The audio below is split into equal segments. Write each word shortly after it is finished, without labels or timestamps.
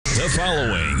The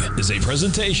following is a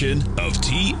presentation of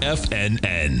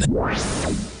TFNN.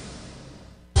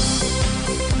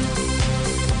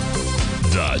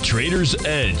 The Trader's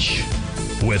Edge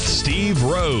with Steve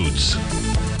Rhodes.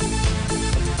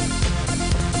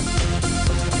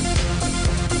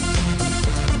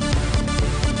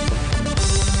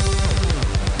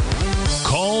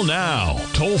 Call now,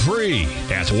 toll free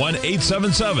at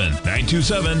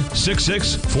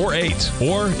 1-877-927-6648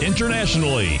 or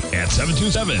internationally at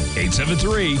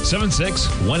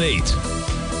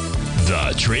 727-873-7618.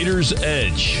 The Trader's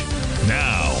Edge.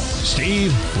 Now,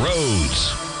 Steve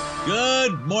Rhodes.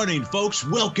 Good morning, folks.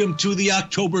 Welcome to the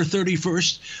October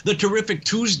 31st, the terrific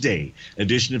Tuesday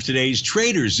edition of today's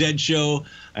Trader's Edge Show.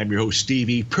 I'm your host,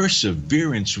 Stevie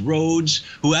Perseverance Rhodes,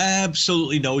 who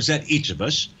absolutely knows that each of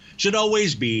us should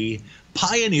always be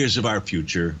pioneers of our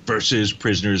future versus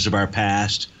prisoners of our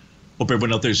past. Hope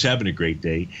everyone out there is having a great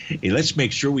day. Hey, let's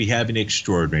make sure we have an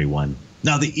extraordinary one.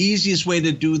 Now, the easiest way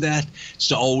to do that is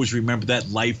to always remember that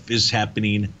life is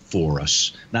happening for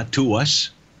us, not to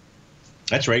us.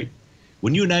 That's right.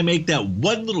 When you and I make that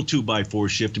one little 2x4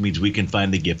 shift, it means we can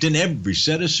find the gift in every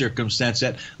set of circumstance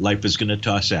that life is going to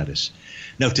toss at us.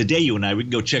 Now, today, you and I, we can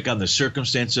go check on the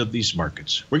circumstance of these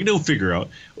markets. We're going to go figure out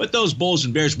what those bulls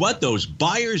and bears, what those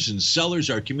buyers and sellers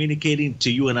are communicating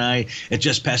to you and I at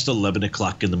just past 11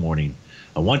 o'clock in the morning.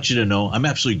 I want you to know I'm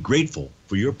absolutely grateful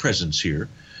for your presence here.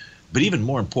 But even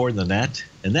more important than that,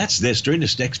 and that's this, during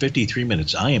this next 53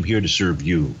 minutes, I am here to serve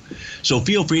you. So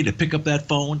feel free to pick up that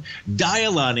phone,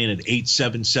 dial on in at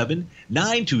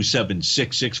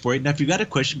 877-927-6648. Now, if you got a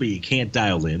question but you can't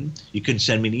dial in, you can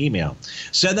send me an email.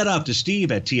 Send that off to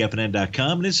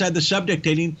steve@tfnn.com, and inside the subject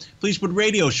heading, please put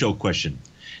radio show question.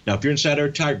 Now, if you're inside our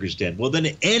Tiger's Den, well,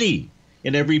 then any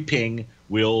and every ping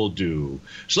will do.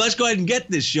 So let's go ahead and get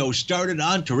this show started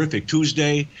on Terrific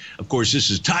Tuesday. Of course, this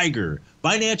is Tiger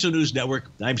Financial News Network.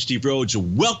 I'm Steve Rhodes.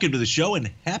 Welcome to the show and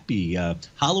happy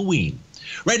Halloween.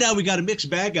 Right now, we got a mixed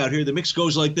bag out here. The mix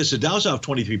goes like this. The Dow's off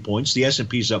 23 points. The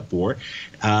S&P's up 4.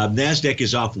 NASDAQ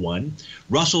is off 1.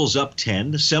 Russell's up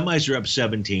 10. The semis are up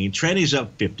 17. Tranny's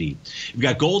up 50. We've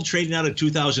got gold trading out at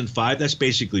 2005. That's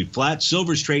basically flat.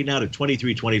 Silver's trading out at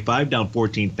 23.25, down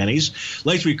 14 pennies.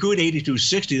 Light sweet crude,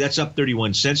 82.60. That's up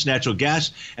 31 cents. Natural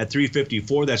gas at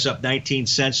 3.54. That's up 19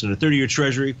 cents. And a 30-year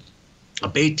Treasury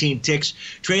up 18 ticks,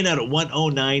 trading out at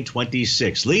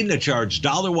 109.26. Leading the charge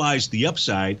dollar-wise, the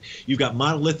upside, you've got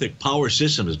Monolithic Power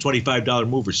Systems, a $25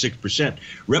 move or 6%.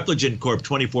 Repligen Corp,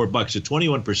 $24, a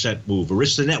 21% move.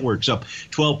 Arista Networks up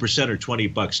 12% or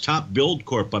 $20. Top Build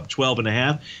Corp up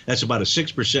 12.5. That's about a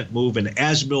 6% move. And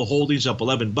Asmil Holdings up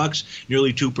 $11,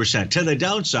 nearly 2%. To the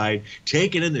downside,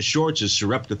 taking in the shorts is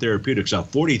Sarepta Therapeutics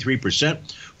up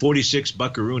 43%, 46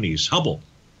 buckaroonies. Hubble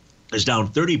is down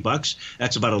 $30.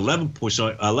 That's about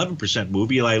 11% move.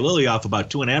 Eli Lilly off about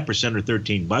 2.5% or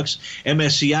 $13.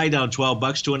 MSCI down $12,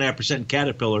 2.5%.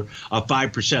 Caterpillar up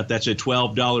 5%. That's a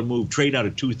 $12 move. Trade out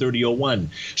at 230.01.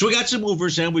 So we got some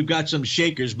movers and we've got some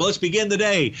shakers. But let's begin the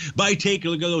day by taking a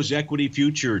look at those equity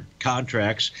future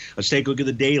contracts. Let's take a look at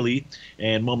the daily,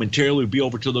 and momentarily we'll be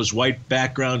over to those white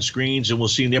background screens, and we'll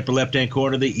see in the upper left-hand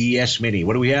corner the ES Mini.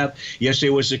 What do we have? Yesterday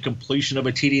was the completion of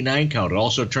a TD9 count. It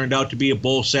also turned out to be a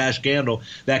bull sash candle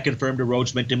that confirmed a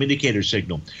Rhodes Momentum Indicator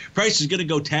signal. Price is going to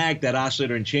go tag that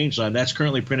oscillator and change line. That's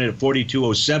currently printed at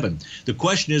 42.07. The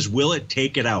question is, will it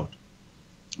take it out?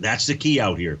 That's the key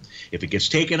out here. If it gets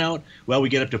taken out, well, we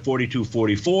get up to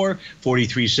 42.44,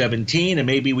 43.17, and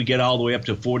maybe we get all the way up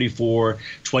to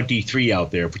 44.23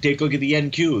 out there. If we take a look at the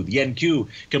NQ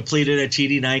completed a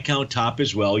TD9 count top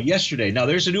as well yesterday. Now,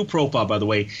 there's a new profile, by the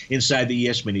way, inside the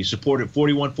ES Mini. Support at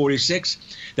 41.46.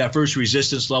 That first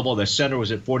resistance level, the center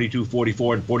was at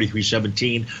 42.44, and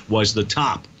 43.17 was the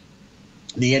top.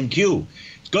 The NQ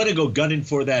going to go gunning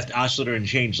for that oscillator and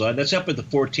change line. That's up at the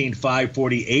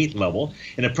 14.548 level.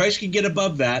 And if price can get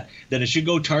above that, then it should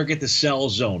go target the sell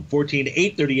zone,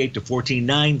 14.838 to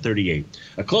 14.938.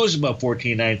 A close above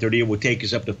 14.938 would take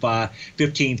us up to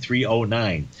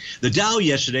 15.309. The Dow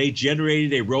yesterday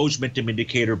generated a Rhodes Momentum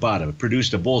Indicator bottom. It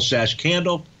produced a bull sash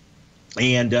candle.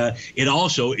 And it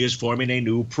also is forming a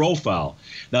new profile.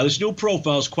 Now, this new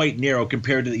profile is quite narrow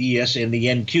compared to the ES and the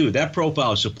NQ. That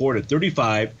profile is supported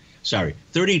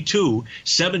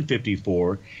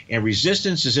 32,754, and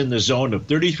resistance is in the zone of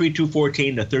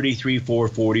 33,214 to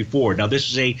 33,444. Now,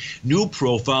 this is a new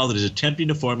profile that is attempting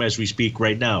to form as we speak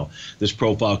right now. This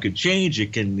profile could change.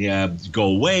 It can go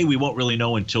away. We won't really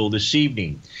know until this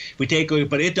evening. If we take a look,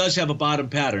 but it does have a bottom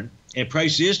pattern. And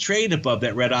price is trading above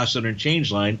that red oscillator and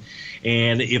change line.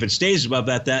 And if it stays above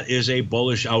that, that is a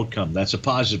bullish outcome. That's a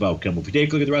positive outcome. If we take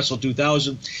a look at the Russell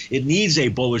 2000, it needs a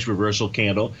bullish reversal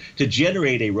candle to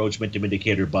generate a Rhodes Momentum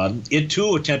Indicator bottom. It,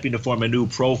 too, attempting to form a new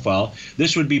profile.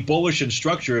 This would be bullish in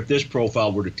structure if this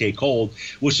profile were to take hold.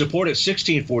 With support at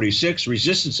 1646,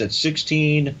 resistance at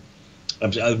 16.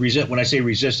 When I say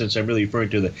resistance, I'm really referring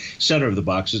to the center of the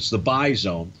box. It's the buy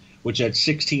zone, which at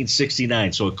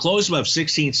 1669. So a close above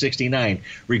 1669,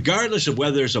 regardless of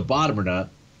whether there's a bottom or not,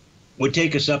 would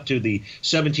take us up to the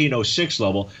 1706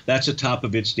 level. That's the top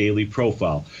of its daily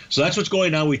profile. So that's what's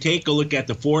going on. We take a look at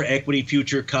the 4 equity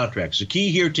future contracts. The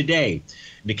key here today,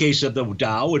 in the case of the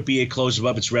Dow, would be a close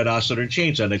above its red oscillator and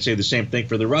change line. I'd say the same thing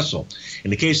for the Russell. In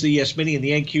the case of the ES-Mini and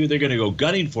the NQ, they're going to go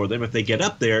gunning for them. If they get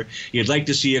up there, you'd like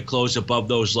to see a close above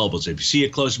those levels. If you see a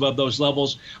close above those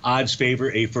levels, odds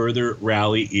favor a further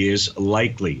rally is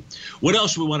likely. What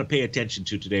else do we want to pay attention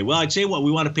to today? Well, I'd say what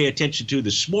we want to pay attention to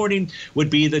this morning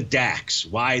would be the DAX.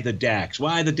 Why the DAX?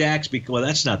 Why the DAX? Because, well,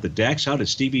 that's not the DAX. How did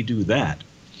Stevie do that?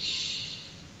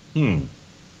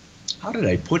 How did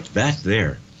I put that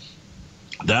there?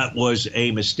 That was a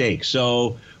mistake.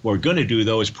 So what we're going to do,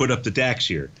 though, is put up the DAX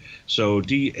here. So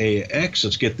DAX,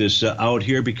 let's get this out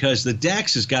here, because the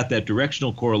DAX has got that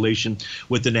directional correlation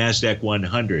with the NASDAQ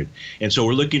 100. And so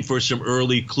we're looking for some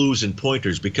early clues and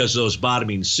pointers because of those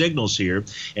bottoming signals here,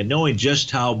 and knowing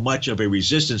just how much of a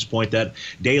resistance point that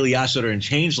daily oscillator and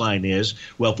change line is.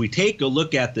 Well, if we take a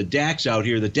look at the DAX out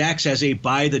here, the DAX has a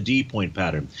buy the D point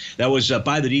pattern. That was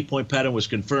buy the D point pattern was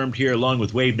confirmed here along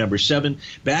with wave number 7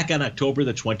 back on October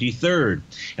the 23rd.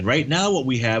 And right now what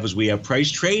we have is we have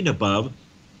price trading above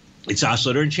its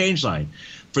oscillator and change line.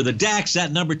 For the DAX,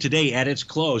 that number today at its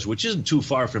close, which isn't too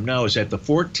far from now, is at the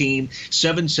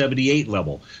 14,778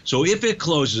 level. So if it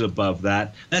closes above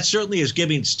that, that certainly is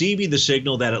giving Stevie the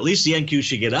signal that at least the NQ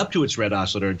should get up to its red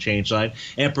oscillator and change line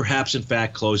and perhaps, in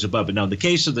fact, close above it. Now, in the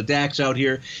case of the DAX out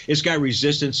here, it's got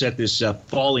resistance at this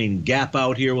falling gap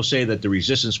out here. We'll say that the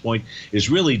resistance point is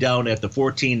really down at the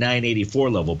 14,984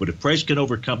 level. But if price can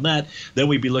overcome that, then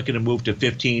we'd be looking to move to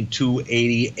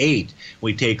 15,288.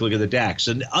 We take a look at the DAX.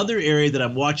 And the other area that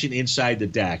I'm watching inside the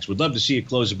DAX, would love to see it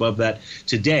close above that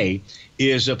today,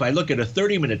 is if I look at a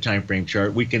 30-minute time frame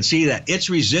chart, we can see that its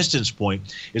resistance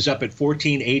point is up at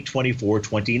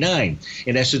 14,824.29.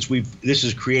 In essence, this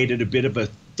has created a bit of a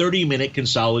 30-minute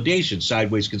consolidation,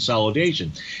 sideways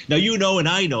consolidation. Now, you know and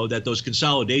I know that those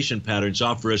consolidation patterns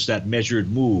offer us that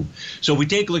measured move. So if we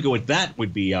take a look at what that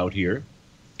would be out here,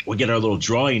 we'll get our little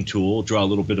drawing tool, draw a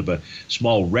little bit of a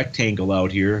small rectangle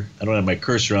out here. I don't have my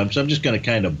cursor on, so I'm just going to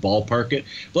kind of ballpark it.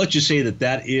 But let's just say that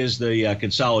that is the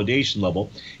consolidation level.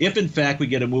 If, in fact, we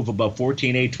get a move above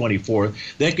 14,824,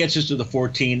 that gets us to the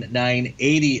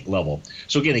 14,980 level.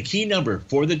 So, again, a key number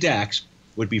for the DAX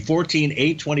would be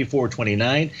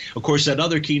 14,824.29. Of course, that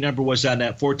other key number was on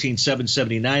that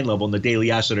 14,779 level in the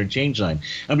daily oscillator and change line.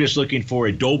 I'm just looking for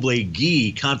a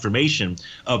Doble-Guy confirmation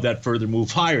of that further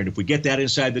move higher. And if we get that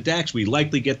inside the DAX, we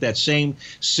likely get that same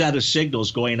set of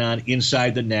signals going on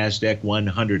inside the NASDAQ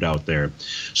 100 out there.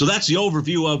 So that's the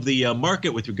overview of the market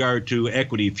with regard to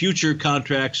equity future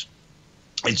contracts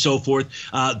and so forth.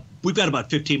 We've got about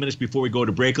 15 minutes before we go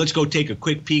to break. Let's go take a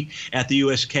quick peek at the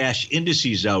U.S. cash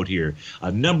indices out here.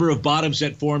 A number of bottoms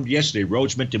that formed yesterday.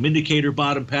 Rhodes Momentum Indicator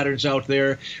bottom patterns out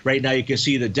there. Right now you can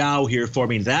see the Dow here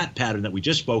forming that pattern that we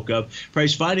just spoke of.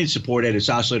 Price finding support at its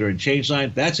oscillator and change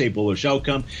line. That's a bullish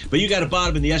outcome. But you got a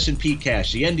bottom in the S&P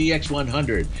cash, the NDX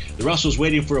 100. The Russell's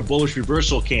waiting for a bullish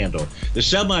reversal candle. The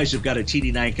semis have got a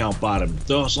TD9 count bottom.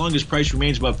 So as long as price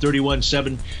remains above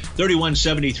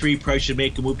 31.73, price should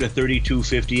make a move to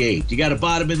 32.58. You got a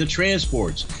bottom in the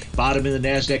transports, bottom in the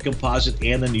NASDAQ Composite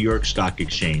and the New York Stock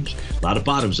Exchange. A lot of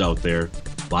bottoms out there.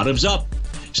 Bottoms up.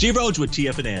 Steve Rhodes with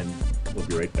TFNN. We'll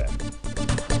be right back.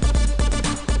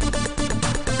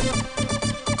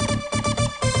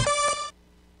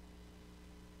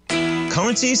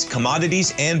 Currencies,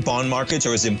 commodities, and bond markets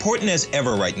are as important as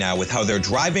ever right now with how they're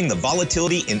driving the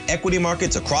volatility in equity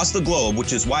markets across the globe,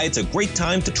 which is why it's a great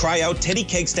time to try out Teddy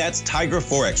Kegstad's Tiger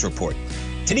Forex Report.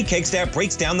 Teddy Kegstad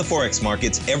breaks down the Forex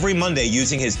markets every Monday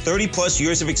using his 30-plus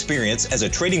years of experience as a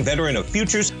trading veteran of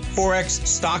futures, Forex,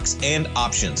 stocks, and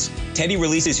options. Teddy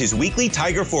releases his weekly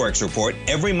Tiger Forex Report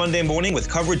every Monday morning with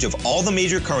coverage of all the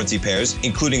major currency pairs,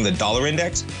 including the dollar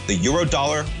index, the euro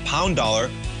dollar, pound dollar,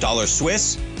 dollar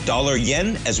Swiss, dollar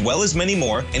yen, as well as many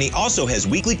more, and he also has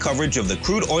weekly coverage of the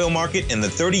crude oil market and the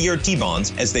 30-year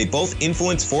T-bonds, as they both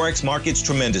influence Forex markets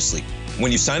tremendously.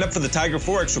 When you sign up for the Tiger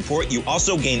Forex Report, you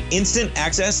also gain instant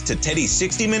access to Teddy's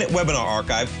 60-minute webinar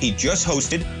archive he just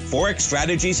hosted, Forex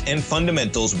Strategies and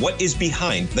Fundamentals, What is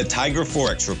Behind the Tiger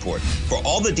Forex Report. For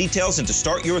all the details and to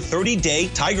start your 30-day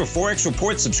Tiger Forex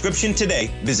Report subscription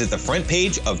today, visit the front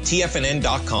page of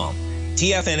TFNN.com.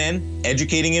 TFNN,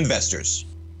 educating investors.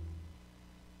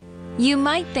 You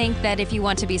might think that if you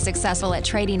want to be successful at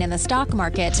trading in the stock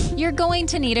market, you're going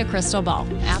to need a crystal ball.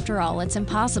 After all, it's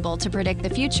impossible to predict the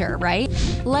future, right?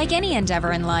 Like any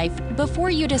endeavor in life, before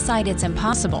you decide it's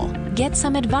impossible, get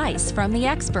some advice from the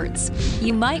experts.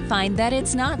 You might find that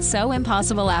it's not so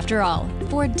impossible after all.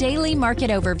 For daily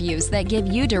market overviews that give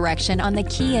you direction on the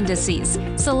key indices,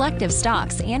 selective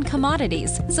stocks, and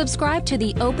commodities, subscribe to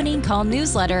the Opening Call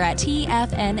newsletter at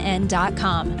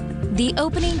TFNN.com. The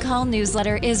Opening Call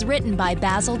newsletter is written by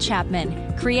Basil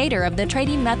Chapman, creator of the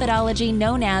trading methodology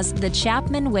known as the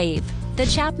Chapman Wave. The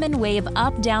Chapman Wave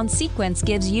up-down sequence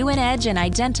gives you an edge in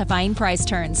identifying price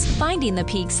turns, finding the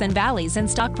peaks and valleys in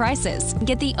stock prices.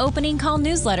 Get the Opening Call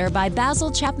newsletter by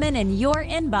Basil Chapman in your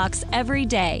inbox every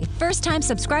day. First-time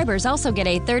subscribers also get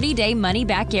a 30-day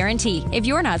money-back guarantee. If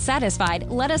you're not satisfied,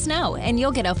 let us know, and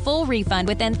you'll get a full refund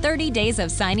within 30 days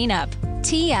of signing up.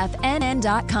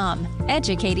 TFNN.com,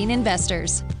 educating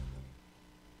investors.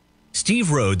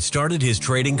 Steve Rhodes started his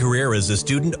trading career as a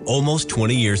student almost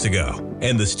 20 years ago,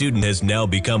 and the student has now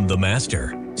become the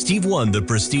master. Steve won the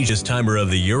prestigious Timer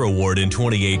of the Year award in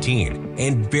 2018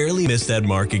 and barely missed that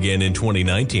mark again in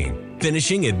 2019,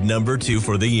 finishing at number 2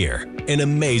 for the year. An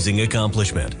amazing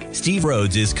accomplishment. Steve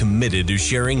Rhodes is committed to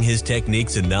sharing his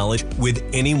techniques and knowledge with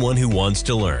anyone who wants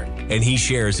to learn, and he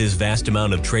shares his vast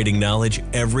amount of trading knowledge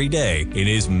every day in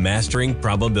his Mastering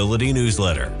Probability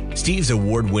newsletter. Steve's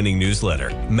award-winning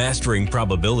newsletter, Mastering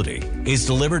Probability, is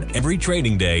delivered every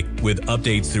trading day with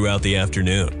updates throughout the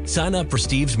afternoon. Sign up for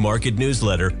Steve's market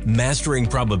newsletter, Mastering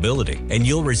Probability, and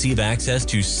you'll receive access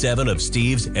to 7 of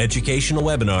Steve's educational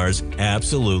webinars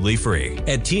absolutely free.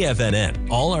 At TFNN,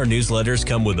 all our newsletters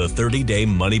come with a 30-day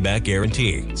money-back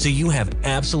guarantee, so you have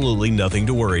absolutely nothing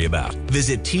to worry about.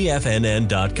 Visit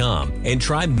TFNN.com and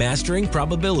try Mastering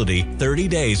Probability 30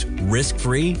 days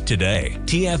risk-free today.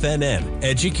 TFNN,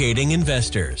 educating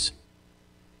investors.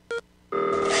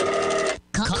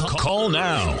 Call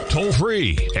now, toll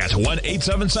free at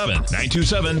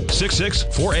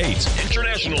 1-877-927-6648.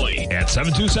 Internationally at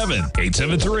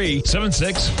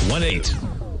 727-873-7618.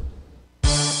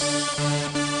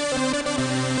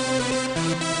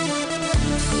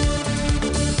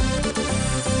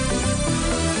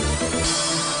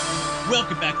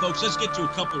 Welcome back, folks. Let's get to a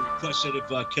couple of requests that have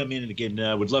come in. And again,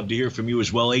 would love to hear from you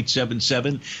as well.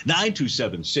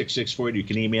 877-927-6648. You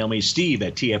can email me, Steve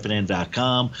at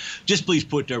TFNN.com. Just please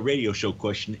put a radio show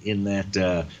question in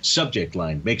that subject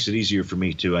line. Makes it easier for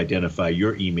me to identify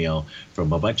your email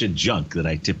from a bunch of junk that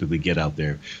I typically get out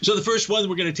there. So the first one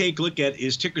we're going to take a look at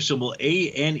is ticker symbol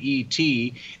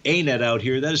ANET, ANET out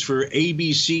here. That is for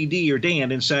ABCD, or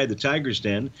Dan, inside the Tiger's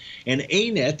Den. And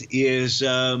ANET is...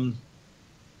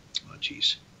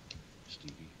 Geez,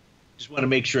 Stevie. Just want to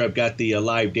make sure I've got the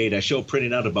live data. I show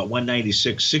printing out about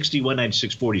 196.60,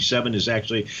 196.47 is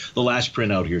actually the last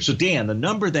printout here. So, Dan, the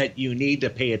number that you need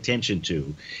to pay attention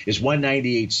to is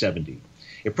 198.70.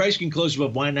 If price can close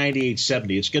above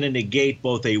 198.70, it's going to negate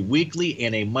both a weekly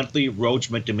and a monthly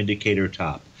Rhodes Momentum Indicator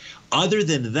top. Other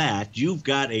than that, you've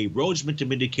got a Rhodes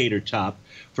Momentum Indicator top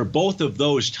for both of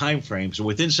those time frames. And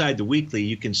with inside the weekly,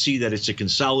 you can see that it's a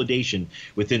consolidation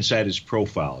with inside its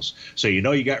profiles. So you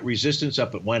know you got resistance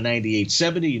up at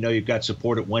 198.70. You know you've got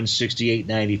support at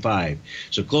 168.95.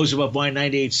 So close above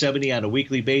 198.70 on a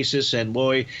weekly basis, and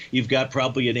boy, you've got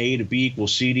probably an A to B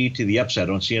equals CD to the upside. I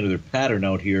don't see another pattern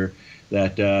out here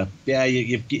that,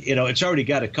 you know, it's already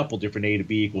got a couple different A to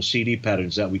B equals CD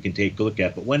patterns that we can take a look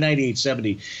at. But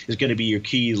 198.70 is going to be your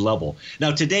key level.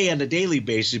 Now, today on a daily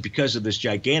basis, because of this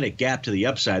gigantic gap to the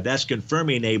upside, that's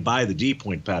confirming a buy the D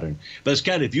point pattern. But it's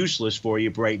kind of useless for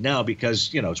you right now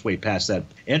because, you know, it's way past that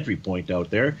entry point out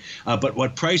there. But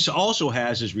what price also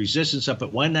has is resistance up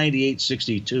at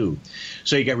 198.62.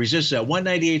 So you got resistance at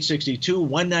 198.62,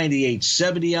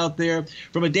 198.70 out there.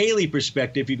 From a daily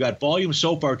perspective, you got volume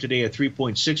so far today at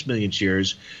 3.6 million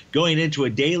shares, going into a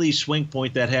daily swing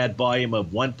point that had volume of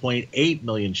 1.8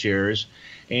 million shares.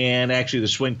 And actually, the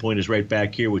swing point is right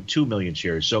back here with 2 million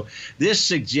shares. So this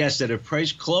suggests that if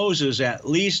price closes at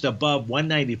least above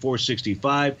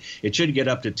 194.65, it should get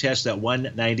up to test that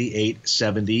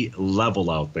 198.70 level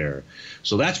out there.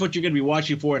 So that's what you're going to be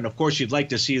watching for. And, of course, you'd like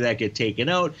to see that get taken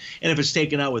out. And if it's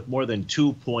taken out with more than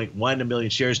 2.1 million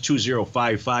shares,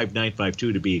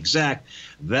 2055952 to be exact,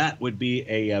 that would be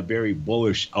a very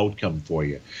bullish outcome for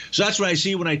you. So that's what I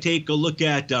see when I take a look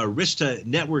at Arista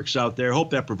Networks out there. Hope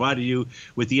that provided you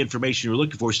with the information you're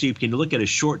looking for. Steve, can you look at a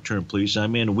short term, please?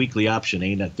 I'm in a weekly option,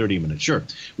 ain't at 30 minutes. Sure,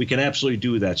 we can absolutely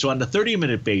do that. So on the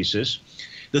 30-minute basis,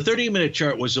 the 30-minute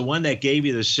chart was the one that gave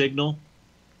you the signal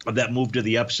of that move to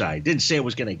the upside. Didn't say it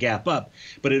was going to gap up,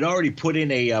 but it already put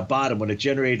in a bottom when it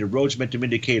generated a Rhodes Momentum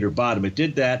Indicator bottom. It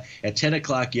did that at 10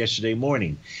 o'clock yesterday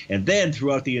morning. And then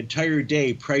throughout the entire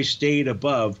day, price stayed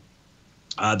above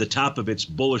the top of its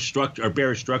bullish structure or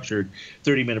bearish structured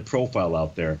 30-minute profile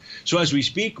out there. So as we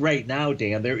speak right now,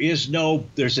 Dan, there's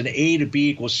an A to B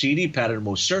equals CD pattern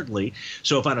most certainly.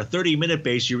 So if on a 30-minute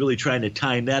base you're really trying to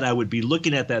time that, I would be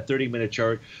looking at that 30-minute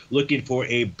chart looking for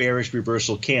a bearish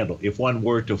reversal candle. If one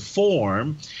were to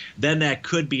form, then that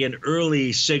could be an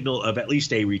early signal of at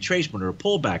least a retracement or a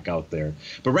pullback out there.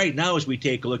 But right now as we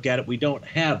take a look at it, we don't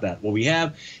have that. What we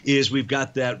have is we've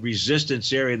got that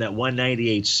resistance area in that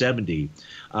 198.70.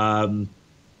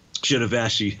 Should have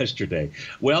asked you yesterday.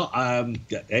 Well,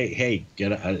 hey,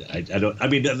 I don't. I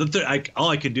mean, all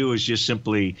I can do is just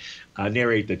simply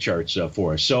narrate the charts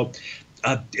for us. So,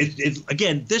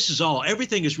 again, this is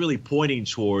everything is really pointing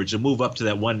towards a move up to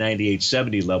that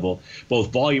 198.70 level,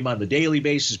 both volume on the daily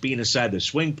basis being inside the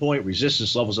swing point,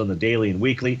 resistance levels on the daily and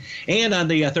weekly, and on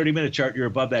the 30-minute chart, you're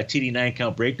above that TD9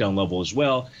 count breakdown level as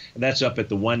well, and that's up at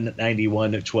the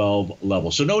 191.12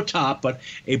 level. So no top, but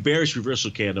a bearish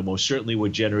reversal candle most certainly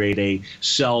would generate a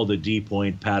sell the D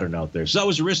point pattern out there. So that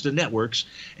was Arista Networks,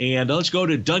 and let's go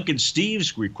to Duncan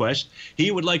Steve's request.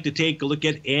 He would like to take a look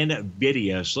at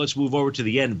NVIDIA. So let's move over to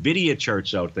the NVIDIA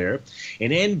charts out there.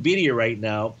 And NVIDIA right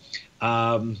now,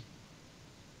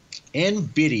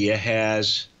 NVIDIA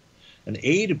has an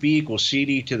A to B equals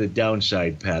CD to the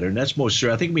downside pattern. That's most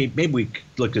sure. I think maybe we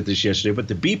looked at this yesterday, but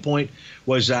the B point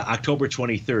was October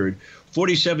 23rd.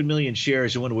 47 million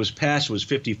shares, and when it was passed, it was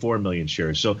 54 million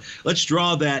shares. So let's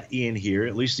draw that in here,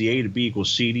 at least the A to B equals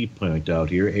CD point out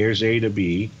here. Here's A to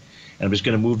B, and I'm just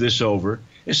going to move this over.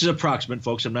 This is approximate,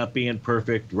 folks. I'm not being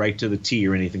perfect right to the T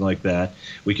or anything like that.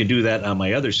 We can do that on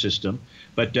my other system,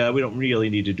 but we don't really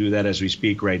need to do that as we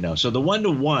speak right now. So the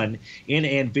 1-to-1 in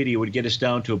NVIDIA would get us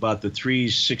down to about the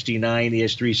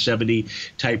 369-ish, 370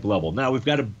 type level. Now we've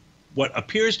got what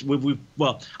appears to,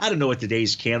 well, I don't know what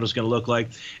today's candle is going to look like.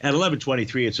 At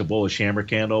 11:23, it's a bullish hammer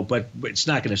candle, but it's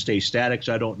not going to stay static,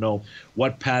 so I don't know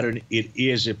what pattern it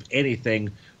is, if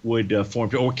anything, would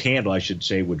form, or candle, I should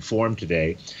say, would form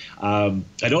today. I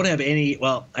don't have any,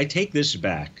 well, I take this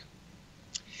back.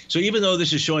 So even though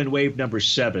this is showing wave number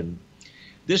 7,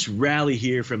 this rally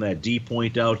here from that D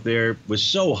point out there was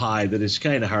so high that it's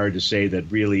kind of hard to say that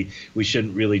really we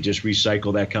shouldn't really just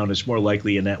recycle that count. It's more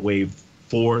likely in that wave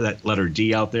 4, that letter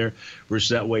D out there, versus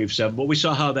that wave 7. But we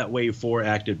saw how that wave 4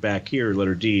 acted back here,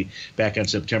 letter D, back on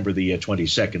September the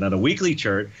 22nd. On a weekly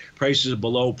chart, prices are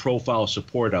below profile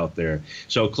support out there.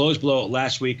 So close below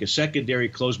last week, a secondary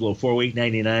close below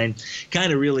 4,899,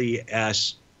 kind of really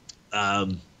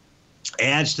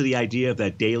adds to the idea of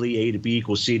that daily A to B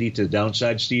equals CD to the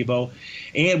downside, Steve-O.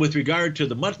 And with regard to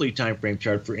the monthly time frame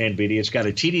chart for NVIDIA, it's got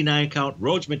a TD9 count,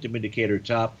 Rhodes Momentum Indicator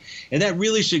top, and that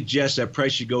really suggests that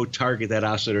price should go target that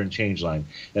oscillator and change line.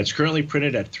 That's currently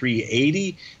printed at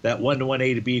 380. That 1-to-1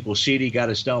 A to B equals CD got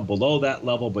us down below that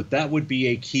level, but that would be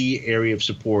a key area of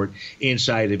support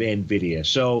inside of NVIDIA.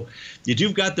 So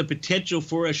you've got the potential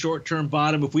for a short-term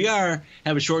bottom. If we have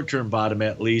a short-term bottom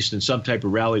at least, and some type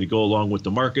of rally to go along with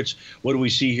the markets, what do we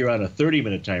see here on a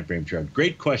 30-minute time frame chart?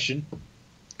 Great question.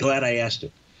 Glad I asked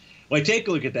it. When I take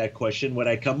a look at that question, what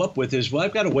I come up with is, well,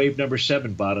 I've got a wave number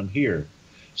 7 bottom here.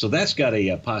 So that's got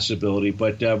a possibility,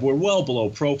 but we're well below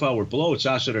profile. We're below its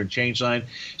oscillator and change line.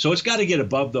 So it's got to get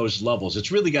above those levels.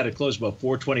 It's really got to close about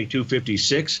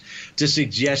 422.56 to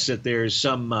suggest that there's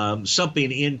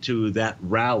something into that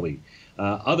rally.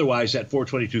 Otherwise, that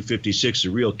 422.56 is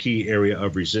a real key area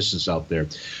of resistance out there.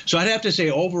 So I'd have to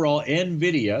say overall,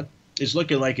 NVIDIA is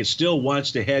looking like it still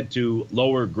wants to head to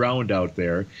lower ground out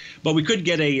there. But we could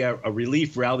get a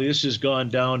relief rally. This has gone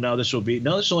down. Now this will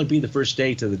only be the first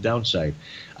day to the downside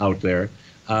out there.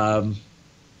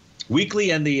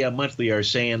 Weekly and the monthly are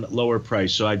saying lower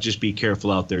price, so I'd just be careful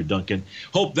out there, Duncan.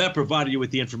 Hope that provided you with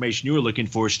the information you were looking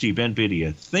for, Steve.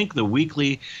 NVIDIA. Think the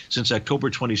weekly since October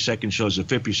 22nd shows a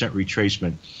 50%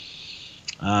 retracement.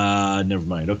 Never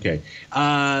mind. Okay.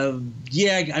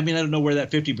 Yeah, I mean, I don't know where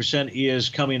that 50% is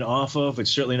coming off of.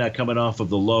 It's certainly not coming off of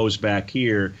the lows back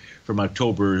here from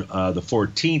October the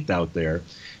 14th out there.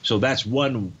 So that's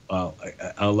one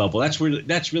level. That's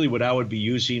really what I would be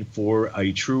using for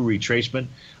a true retracement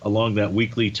along that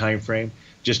weekly time frame,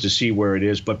 just to see where it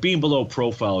is. But being below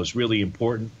profile is really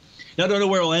important. Now, I don't know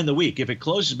where it'll end the week. If it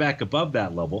closes back above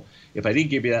that level, if I didn't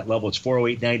give you that level, it's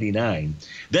 408.99.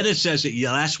 Then it says that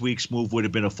last week's move would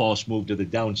have been a false move to the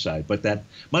downside. But that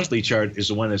monthly chart is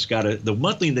the one that's got the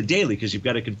monthly and the daily, because you've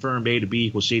got to confirm A to B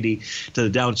equals CD to the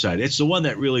downside. It's the one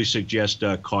that really suggests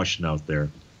caution out there.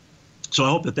 So I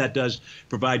hope that does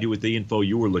provide you with the info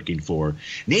you were looking for.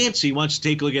 Nancy wants to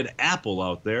take a look at Apple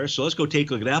out there. So let's go take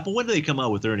a look at Apple. When do they come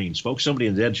out with earnings, folks? Somebody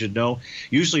in the end should know.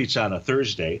 Usually it's on a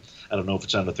Thursday. I don't know if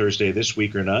it's on a Thursday this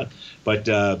week or not, but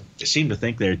I seem to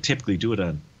think they typically do it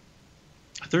on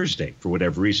Thursday for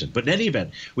whatever reason. But in any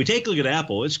event, we take a look at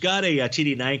Apple. It's got a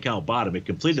TD9 count bottom. It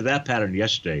completed that pattern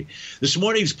yesterday. This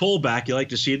morning's pullback, you like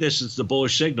to see this, it's the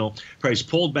bullish signal. Price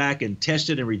pulled back and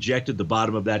tested and rejected the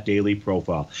bottom of that daily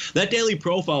profile. That daily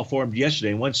profile formed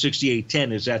yesterday,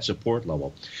 168.10 is that support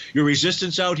level. Your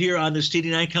resistance out here on this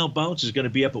TD9 count bounce is going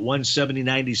to be up at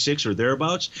 170.96 or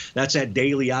thereabouts. That's that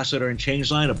daily oscillator and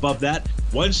change line. Above that,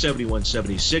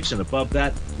 171.76, and above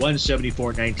that,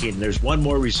 174.19. And there's one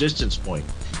more resistance point.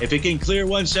 If it can clear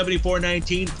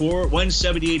 174.19,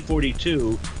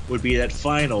 178.42 would be that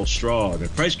final straw. And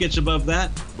if price gets above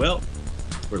that, well,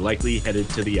 we're likely headed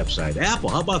to the upside. Apple,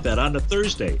 how about that on a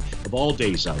Thursday of all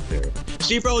days out there?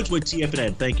 Steve Rhodes with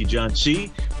TFNN. Thank you, John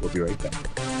C. We'll be right back.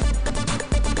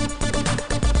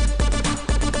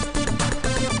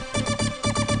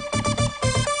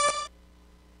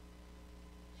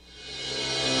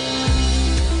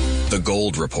 The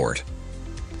Gold Report.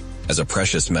 As a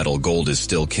precious metal, gold is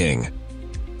still king.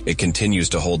 It continues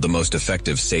to hold the most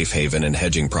effective safe haven and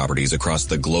hedging properties across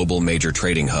the global major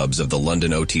trading hubs of the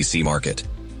London OTC market,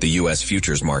 the U.S.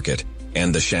 futures market,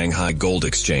 and the Shanghai Gold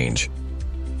Exchange.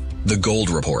 The Gold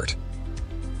Report.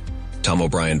 Tom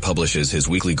O'Brien publishes his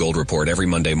weekly gold report every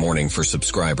Monday morning for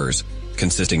subscribers,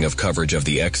 consisting of coverage of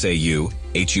the XAU,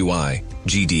 HUI,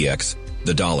 GDX,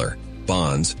 the dollar,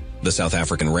 bonds, the South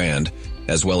African rand,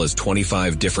 as well as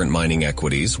 25 different mining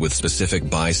equities with specific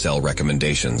buy-sell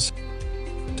recommendations.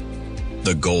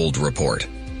 The Gold Report.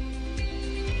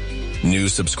 New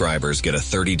subscribers get a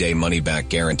 30-day money-back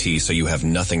guarantee, so you have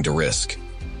nothing to risk.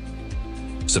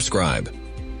 Subscribe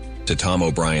to Tom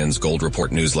O'Brien's Gold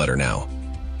Report newsletter now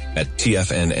at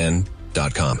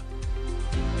TFNN.com.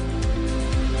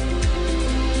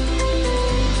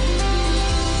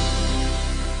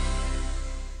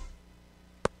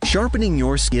 Sharpening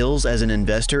your skills as an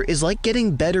investor is like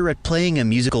getting better at playing a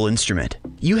musical instrument.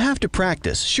 You have to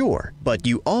practice, sure, but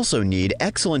you also need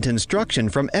excellent instruction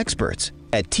from experts.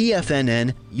 At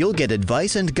TFNN, you'll get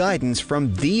advice and guidance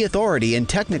from the authority in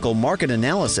technical market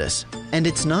analysis. And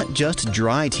it's not just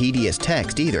dry, tedious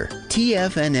text either.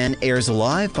 TFNN airs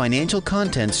live financial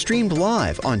content streamed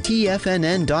live on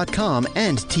TFNN.com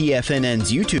and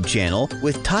TFNN's YouTube channel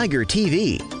with Tiger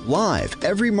TV, live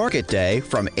every market day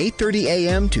from 8:30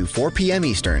 a.m. to 4 p.m.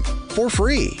 Eastern, for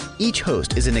free. Each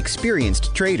host is an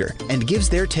experienced trader and gives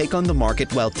their take on the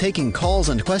market while taking calls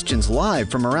and questions live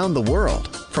from around the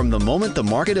world. From the moment the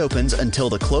market opens until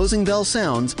the closing bell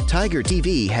sounds, Tiger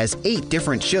TV has 8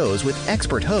 different shows with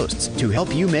expert hosts to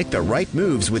help you make the right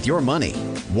moves with your money.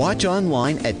 Watch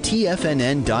online at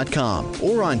TFNN.com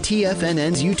or on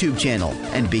TFNN's YouTube channel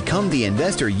and become the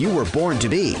investor you were born to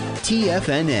be.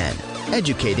 TFNN,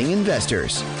 educating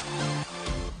investors.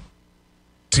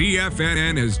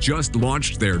 TFNN has just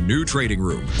launched their new trading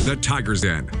room, the Tiger's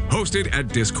Den. Hosted at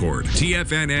Discord,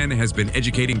 TFNN has been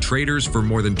educating traders for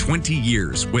more than 20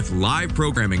 years with live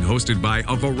programming hosted by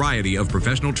a variety of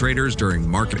professional traders during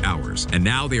market hours. And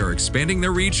now they are expanding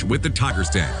their reach with the Tiger's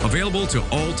Den, available to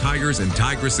all tigers and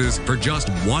tigresses for just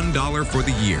 $1 for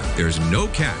the year. There's no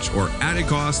catch or added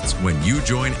costs when you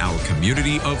join our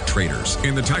community of traders.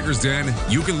 In the Tiger's Den,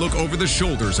 you can look over the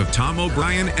shoulders of Tom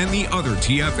O'Brien and the other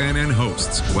TFNN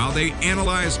hosts while they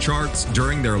analyze charts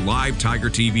during their live Tiger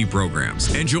TV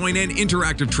programs, and join an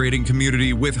interactive trading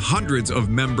community with hundreds of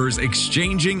members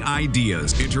exchanging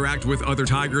ideas. Interact with other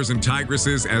tigers and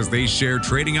tigresses as they share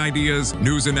trading ideas,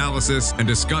 news analysis, and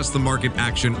discuss the market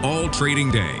action all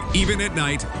trading day, even at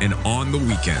night and on the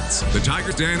weekends. The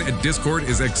Tiger's Den at Discord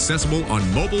is accessible on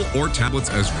mobile or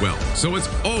tablets as well, so it's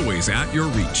always at your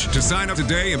reach. To sign up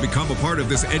today and become a part of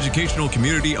this educational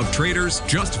community of traders,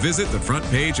 just visit the front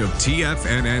page of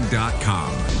TFNN.com.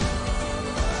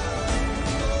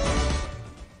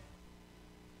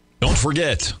 Don't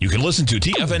forget, you can listen to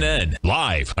TFNN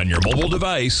live on your mobile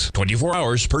device 24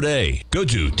 hours per day. Go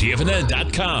to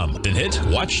TFNN.com and hit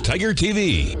Watch Tiger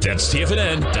TV. That's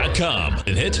TFNN.com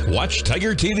and hit Watch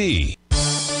Tiger TV.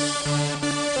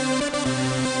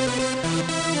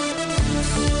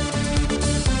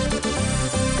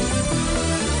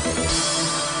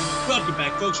 Welcome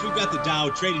back, folks. We've got the Dow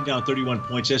trading down 31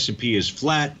 points. S&P is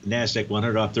flat. NASDAQ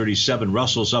 100 off 37.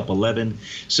 Russell's up 11.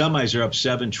 Semis are up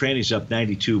 7. Tranny's up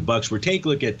 $92. We're taking a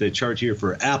look at the chart here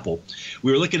for Apple.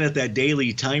 We were looking at that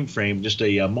daily time frame just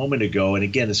a moment ago, and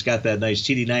again, it's got that nice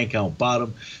TD9 count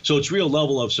bottom. So its real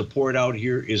level of support out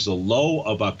here is the low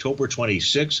of October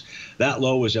 26. That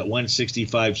low was at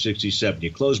 165.67.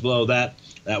 You close below that.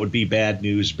 That would be bad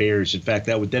news bears. In fact,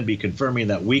 that would then be confirming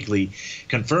that weekly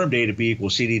confirmed A to B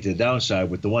equals CD to the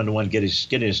downside, with the 1-to-1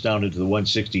 getting us down into the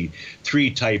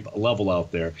 163 type level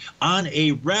out there. On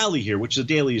a rally here, which the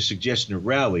daily is suggesting a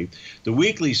rally, the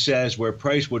weekly says where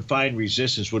price would find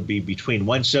resistance would be between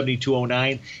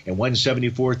 172.09 and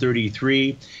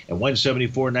 174.33, and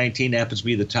 174.19 happens to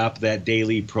be the top of that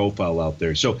daily profile out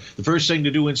there. So the first thing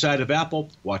to do inside of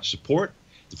Apple, watch support.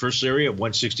 The first area at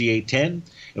 168.10,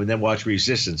 and then watch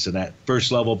resistance, and that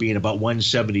first level being about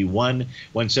 171.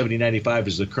 170.95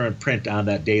 is the current print on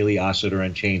that daily oscillator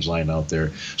and change line out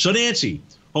there. So Nancy,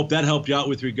 hope that helped you out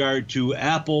with regard to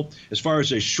Apple. As far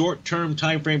as a short-term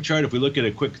time frame chart, if we look at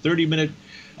a quick 30-minute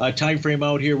time frame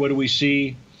out here, what do we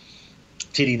see?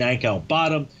 TD9 count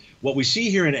bottom. What we see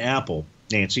here in Apple,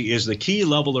 Nancy, is the key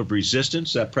level of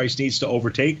resistance that price needs to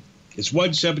overtake. It's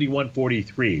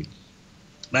 171.43.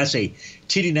 That's a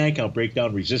TD9 count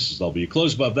breakdown resistance level. You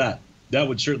close above that, that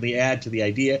would certainly add to the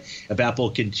idea of Apple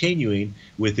continuing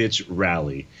with its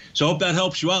rally. So I hope that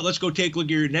helps you out. Let's go take a look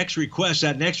at your next request.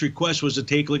 That next request was to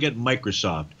take a look at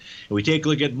Microsoft. And we take a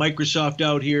look at Microsoft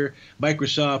out here.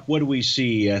 Microsoft, what do we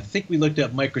see? I think we looked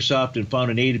at Microsoft and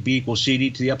found an A to B equals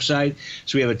CD to the upside.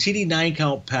 So we have a TD9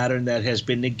 count pattern that has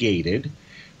been negated.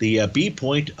 The B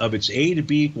point of its A to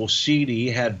B equals CD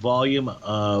had volume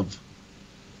of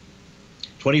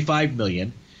 25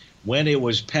 million. When it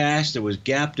was passed, it was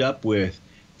gapped up with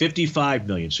 55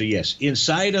 million. So yes,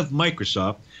 inside of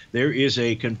Microsoft, there is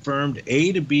a confirmed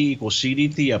A to B equals CD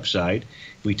to the upside.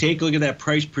 If we take a look at that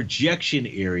price projection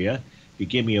area, if you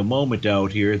give me a moment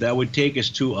out here, that would take us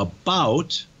to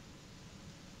about,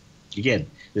 again,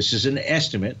 this is an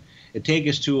estimate, it take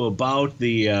us to about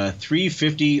the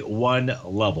 351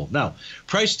 level. Now,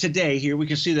 price today here, we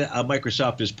can see that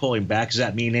Microsoft is pulling back. Does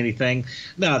that mean anything?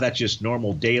 No, that's just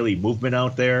normal daily movement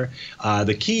out there.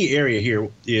 The key area here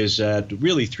is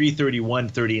really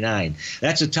 331.39.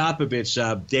 That's the top of its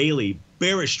daily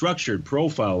bearish structured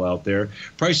profile out there.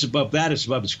 Price above that is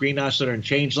above the screen oscillator and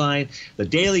change line. The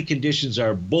daily conditions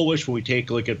are bullish when we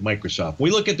take a look at Microsoft. When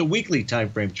we look at the weekly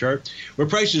time frame chart, where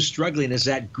price is struggling is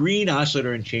that green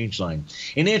oscillator and change line.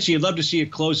 And Nancy, you'd love to see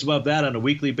it close above that on a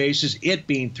weekly basis, it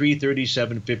being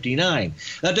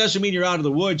 337.59. That doesn't mean you're out of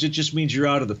the woods. It just means you're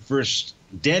out of the first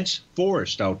dense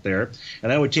forest out there,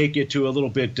 and that would take you to a little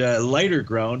bit lighter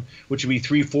ground, which would be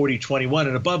 340.21,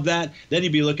 and above that, then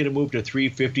you'd be looking to move to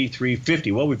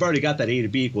 350.50. Well, we've already got that A to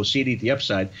B equals CD at the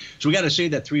upside, so we got to say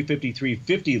that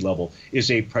 350.50 level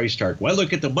is a price target. When I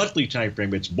look at the monthly time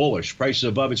frame, it's bullish. Prices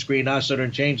above its green oscillator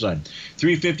and change line.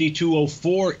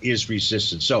 350.204 is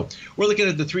resistance. So we're looking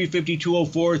at the 350.204,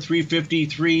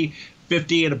 353.50,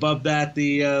 and above that,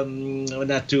 the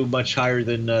not too much higher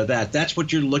than that. That's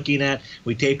what you're looking at.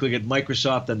 We take a look at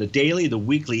Microsoft on the daily, the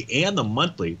weekly, and the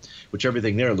monthly, which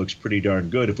everything there looks pretty darn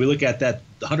good. If we look at that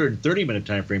 130-minute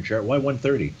time frame chart, why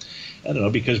 130? I don't know,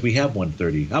 because we have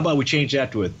 130. How about we change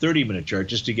that to a 30-minute chart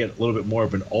just to get a little bit more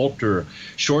of an ultra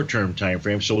short-term time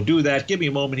frame? So we'll do that. Give me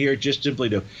a moment here just simply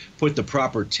to put the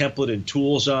proper template and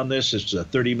tools on this. It's a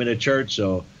 30-minute chart,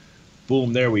 so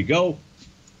boom, there we go.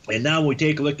 And now when we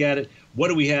take a look at it, what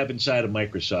do we have inside of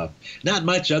Microsoft? Not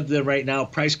much other than right now,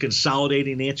 price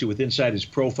consolidating, Nancy, with inside its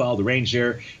profile, the range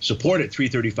there, support at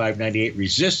 335.98,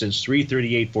 resistance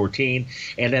 338.14,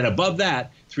 and then above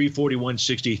that,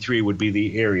 341.63 would be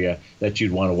the area that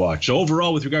you'd want to watch. So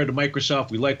overall, with regard to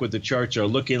Microsoft, we like what the charts are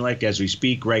looking like as we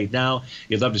speak right now.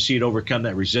 You'd love to see it overcome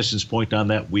that resistance point on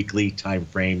that weekly time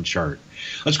frame chart.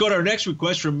 Let's go to our next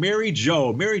request from Mary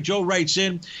Jo. Mary Jo writes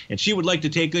in, and she would like to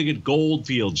take a look at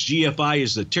Goldfields. GFI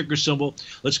is the ticker symbol.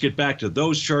 Let's get back to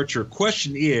those charts. Her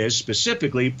question is,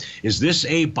 specifically, is this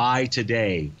a buy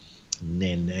today?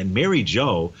 And Mary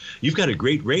Jo, you've got a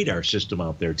great radar system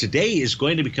out there. Today is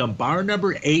going to become bar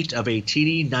number 8 of a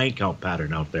TD9 count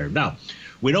pattern out there. Now,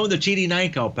 We know the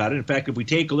TD9 count pattern. In fact, if we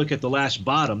take a look at the last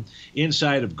bottom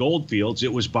inside of Goldfields,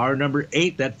 it was bar number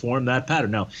 8 that formed that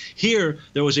pattern. Now, here,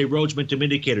 there was a Rhodes Momentum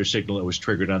Indicator signal that was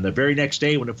triggered. On the very next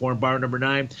day when it formed bar number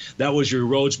 9, that was your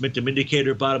Rhodes Momentum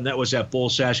Indicator bottom. That was that bull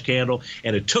sash candle,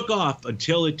 and it took off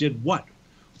until it did what?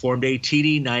 Formed a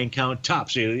TD9 count top.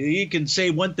 So you can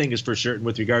say one thing is for certain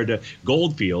with regard to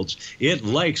Goldfields. It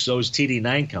likes those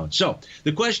TD9 counts. So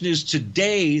the question is,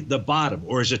 today the bottom,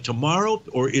 or is it tomorrow,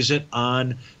 or is it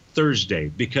on Thursday?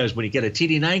 Because when you get a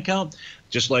TD9 count,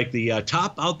 just like the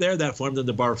top out there, that formed in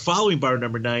the bar following bar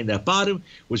number 9, that bottom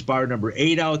was bar number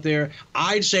 8 out there.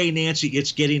 I'd say, Nancy,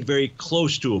 it's getting very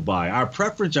close to a buy. Our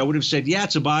preference, I would have said, yeah,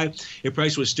 it's a buy if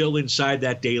price was still inside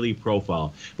that daily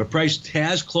profile. But price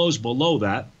has closed below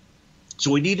that. So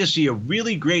we need to see a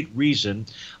really great reason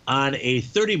on a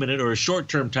 30-minute or a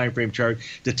short-term time frame chart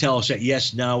to tell us that,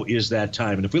 yes, now is that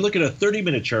time. And if we look at a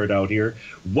 30-minute chart out here,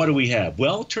 what do we have?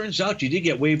 Well, it turns out you did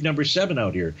get wave number 7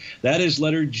 out here. That is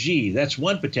letter G. That's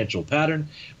one potential pattern.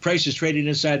 Price is trading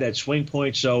inside that swing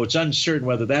point, so it's uncertain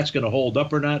whether that's going to hold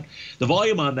up or not. The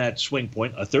volume on that swing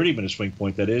point, a 30-minute swing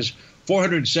point that is,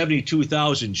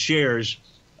 472,000 shares.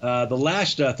 The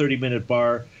last 30-minute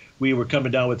bar, we were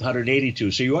coming down with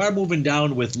 182. So you are moving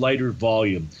down with lighter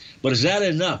volume. But is that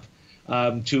enough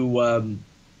to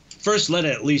first let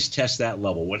it at least test that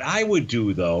level? What I would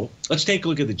do, though, let's take a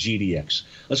look at the GDX.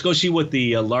 Let's go see what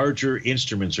the larger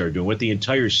instruments are doing, what the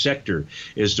entire sector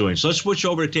is doing. So let's switch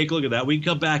over to take a look at that. We can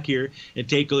come back here and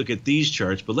take a look at these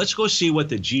charts, but let's go see what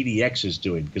the GDX is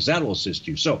doing, because that will assist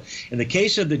you. So in the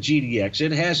case of the GDX,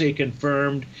 it has a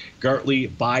confirmed Gartley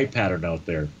buy pattern out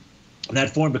there. And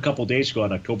that formed a couple days ago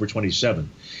on October 27th.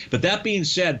 But that being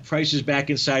said, price is back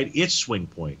inside its swing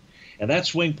point. And that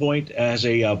swing point has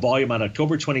a volume on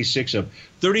October 26th of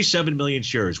 37 million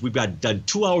shares. We've done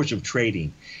 2 hours of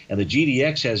trading, and the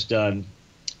GDX has done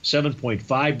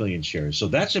 7.5 million shares. So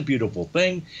that's a beautiful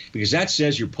thing, because that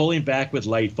says you're pulling back with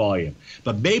light volume.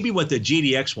 But maybe what the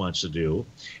GDX wants to do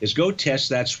is go test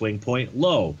that swing point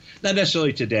low. Not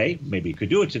necessarily today. Maybe you could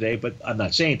do it today, but I'm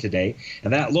not saying today.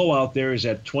 And that low out there is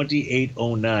at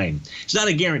 28.09. It's not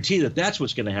a guarantee that that's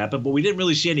what's going to happen, but we didn't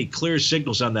really see any clear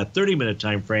signals on that 30-minute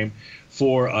time frame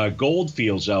for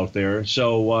Goldfields out there.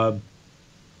 So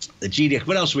the GDX,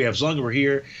 what else do we have? As long as we're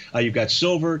here, you've got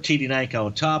silver, TD9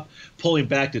 count top, pulling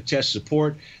back to test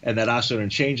support, and that oscillator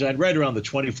and change line right around the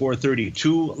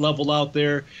 24.32 level out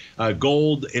there.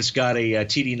 Gold, it's got a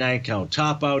TD9 count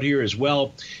top out here as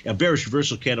well. A bearish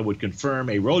reversal candle would confirm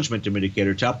a Rhodes Momentum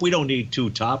Indicator top. We don't need 2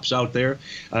 tops out there.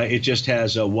 It just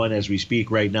has one as we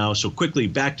speak right now. So quickly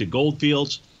back to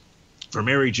Goldfields. For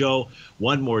Mary Jo,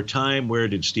 one more time. Where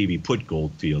did Stevie put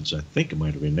Goldfields? I think it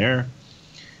might have been there.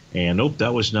 And nope,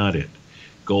 that was not it.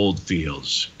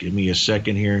 Goldfields. Give me a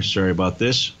second here. Sorry about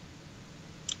this.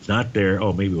 Not there.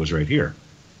 Oh, maybe it was right here.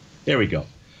 There we go.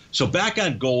 So back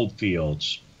on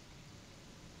Goldfields.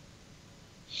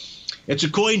 It's a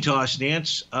coin toss,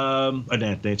 Nancy,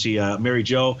 Mary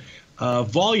Jo.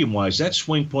 Volume-wise, that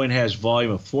swing point has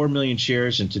volume of 4 million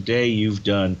shares, and today you've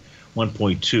done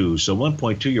 1.2. So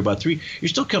 1.2, you're about 3.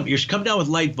 You're come down with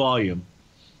light volume.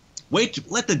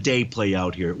 Let the day play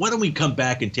out here. Why don't we come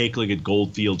back and take a look at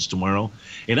Goldfields tomorrow?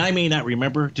 And I may not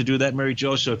remember to do that, Mary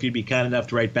Jo, so if you'd be kind enough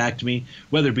to write back to me,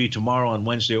 whether it be tomorrow, on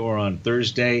Wednesday, or on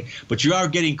Thursday. But you are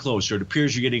getting closer. It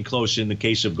appears you're getting close in the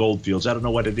case of Goldfields. I don't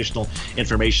know what additional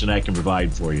information I can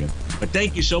provide for you. But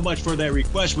thank you so much for that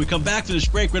request. We come back to this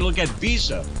break. We're going to look at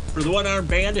Visa for the one-armed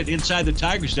bandit inside the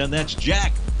Tiger's Den. That's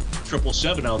Jack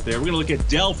 777 out there. We're going to look at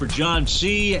Dell for John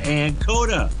C. and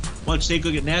Coda. Let's take a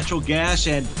look at natural gas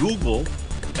and Google,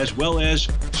 as well as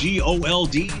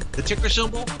GOLD, the ticker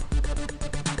symbol,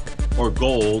 or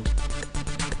gold,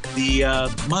 the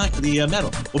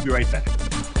metal. We'll be right back.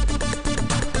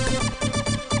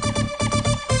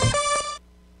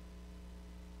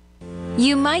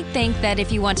 You might think that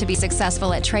if you want to be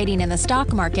successful at trading in the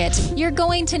stock market, you're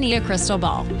going to need a crystal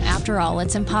ball. After all,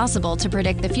 it's impossible to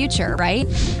predict the future, right?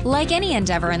 Like any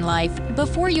endeavor in life,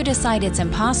 before you decide it's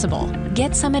impossible,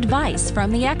 get some advice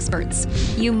from the experts.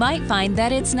 You might find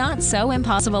that it's not so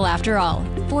impossible after all.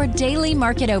 For daily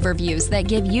market overviews that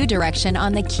give you direction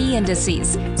on the key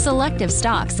indices, selective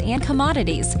stocks, and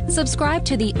commodities, subscribe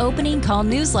to the Opening Call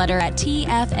newsletter at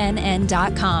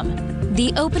TFNN.com.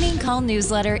 The Opening Call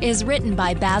newsletter is written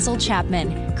by Basil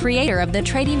Chapman, creator of the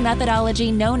trading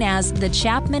methodology known as the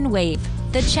Chapman Wave.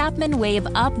 The Chapman Wave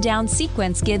up-down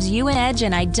sequence gives you an edge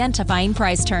in identifying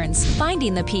price turns,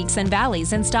 finding the peaks and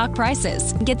valleys in stock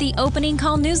prices. Get the opening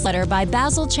call newsletter by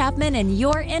Basil Chapman in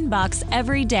your inbox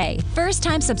every day.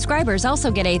 First-time subscribers also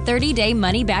get a 30-day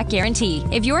money-back guarantee.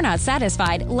 If you're not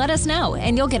satisfied, let us know,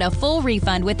 and you'll get a full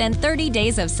refund within 30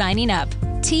 days of signing up.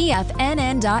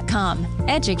 TFNN.com,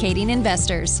 educating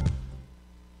investors.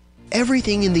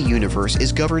 Everything in the universe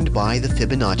is governed by the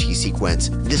Fibonacci sequence.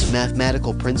 This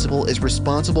mathematical principle is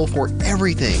responsible for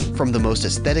everything from the most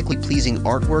aesthetically pleasing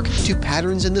artwork to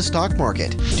patterns in the stock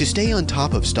market. To stay on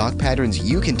top of stock patterns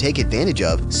you can take advantage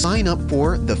of, sign up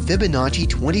for the Fibonacci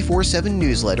 24/7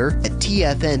 newsletter at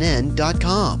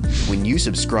TFNN.com. When you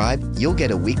subscribe, you'll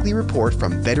get a weekly report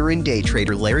from veteran day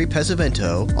trader Larry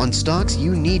Pesavento on stocks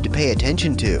you need to pay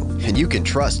attention to. And you can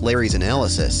trust Larry's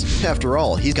analysis. After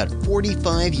all, he's got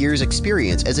 45 years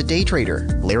experience as a day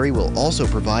trader. Larry will also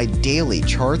provide daily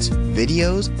charts,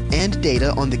 videos, and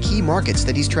data on the key markets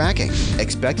that he's tracking.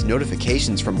 Expect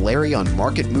notifications from Larry on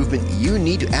market movement you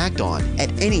need to act on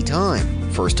at any time.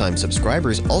 First-time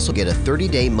subscribers also get a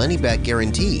 30-day money-back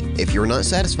guarantee. If you're not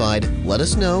satisfied, let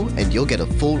us know and you'll get a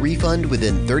full refund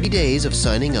within 30 days of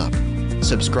signing up.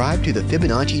 Subscribe to the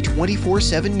Fibonacci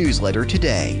 24/7 newsletter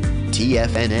today.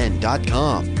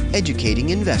 TFNN.com,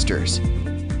 educating investors.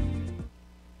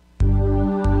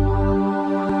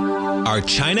 Are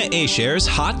China A-shares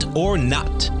hot or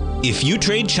not? If you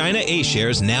trade China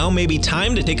A-shares, now may be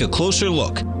time to take a closer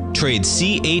look. Trade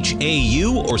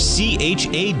CHAU or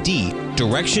CHAD,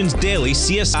 Directions Daily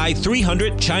CSI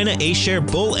 300 China A-share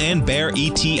Bull and Bear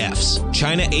ETFs.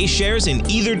 China A-shares in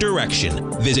either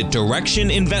direction. Visit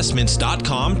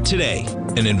directioninvestments.com today.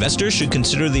 An investor should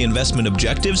consider the investment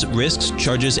objectives, risks,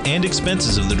 charges, and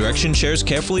expenses of the Direction shares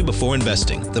carefully before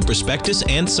investing. The prospectus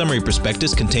and summary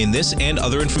prospectus contain this and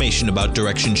other information about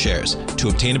Direction shares. To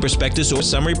obtain a prospectus or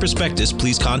summary prospectus,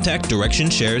 please contact Direction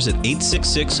shares at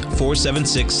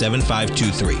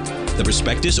 866-476-7523. The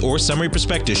prospectus or summary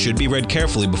prospectus should be read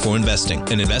carefully before investing.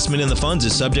 An investment in the funds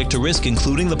is subject to risk,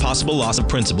 including the possible loss of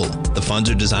principal. The funds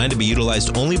are designed to be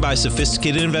utilized only by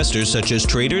sophisticated investors such as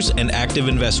traders and active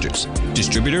investors.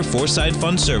 Distributor Foreside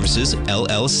Fund Services,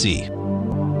 LLC.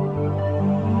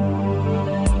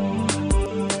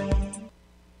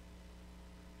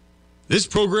 This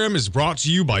program is brought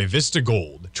to you by Vista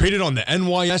Gold, traded on the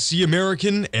NYSE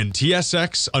American and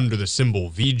TSX under the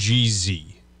symbol VGZ.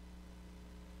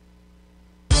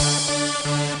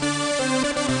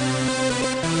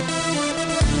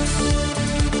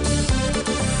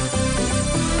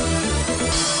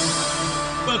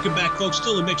 Welcome back, folks.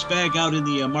 Still a mixed bag out in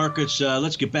the markets.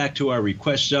 Let's get back to our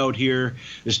requests out here.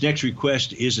 This next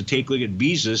request is to take a look at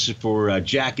visas for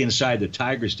Jack inside the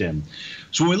Tiger's Den.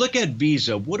 So when we look at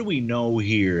Visa, what do we know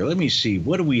here? Let me see.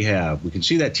 What do we have? We can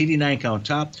see that TD9 count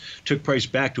top took price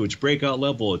back to its breakout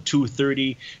level at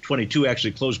 230.22.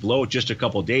 Actually closed below it just a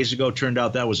couple of days ago. Turned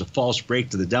out that was a false break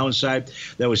to the downside.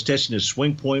 That was testing a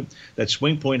swing point. That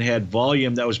swing point had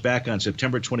volume. That was back on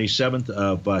September 27th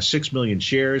of 6 million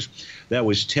shares. That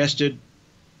was tested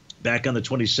back on the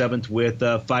 27th with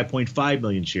 5.5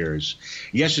 million shares.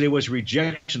 Yesterday was a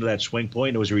rejection of that swing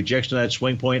point. It was a rejection of that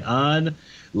swing point on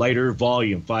lighter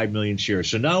volume, 5 million shares.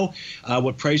 So now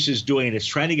what price is doing, it's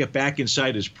trying to get back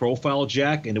inside his profile,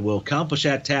 Jack, and it will accomplish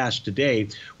that task today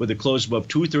with a close above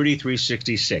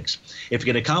 233.66. If it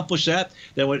can accomplish that,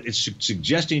 then what it's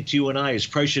suggesting to you and I is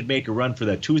price should make a run for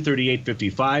that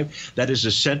 238.55. That is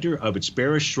the center of its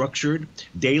bearish structured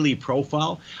daily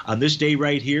profile. On this day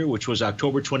right here, which was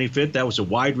October 25th, that was a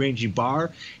wide-ranging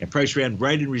bar, and price ran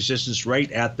right in resistance right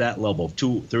at that level of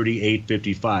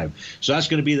 238.55. So that's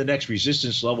going to be the next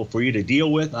resistance level for you to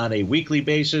deal with on a weekly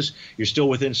basis. You're still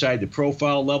within inside the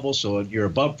profile level, so you're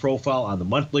above profile on the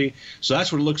monthly. So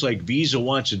that's what it looks like Visa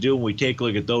wants to do when we take a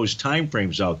look at those time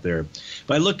frames out there. If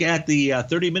I look at the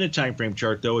 30-minute time frame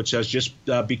chart, though, it says just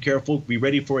be careful, be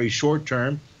ready for a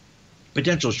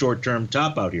potential short-term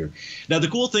top out here. Now, the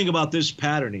cool thing about this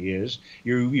pattern is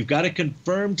you've got a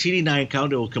confirmed TD9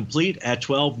 count. It will complete at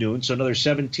 12 noon, so another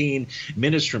 17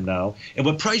 minutes from now. And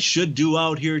what price should do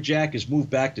out here, Jack, is move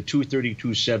back to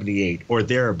 232.78 or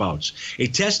thereabouts. A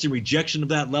test and rejection of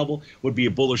that level would be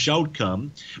a bullish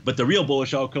outcome, but the real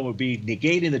bullish outcome would be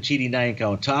negating the TD9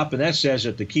 count top, and that says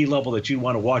that the key level that you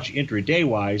want to watch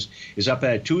intraday-wise is up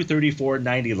at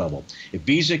 234.90 level. If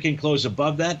Visa can close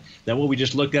above that, then what we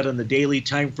just looked at on the daily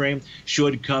time frame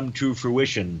should come to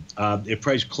fruition. If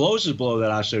price closes below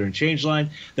that oscillator and change line,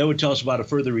 that would tell us about a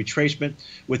further retracement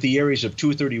with the areas of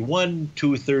 231,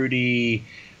 230,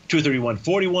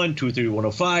 231.41,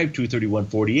 231.05,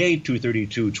 231.48,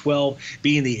 232.12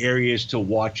 being the areas to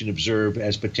watch and observe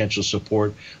as potential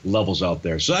support levels out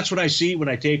there. So that's what I see when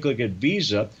I take a look at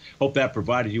Visa. Hope that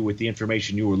provided you with the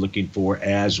information you were looking for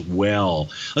as well.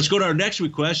 Let's go to our next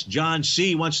request. John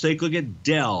C. wants to take a look at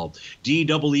Dell.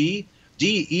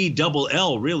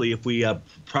 D-E-double-L, really, if we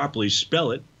properly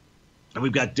spell it. And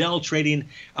we've got Dell trading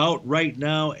out right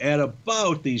now at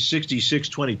about the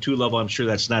 66.22 level. I'm sure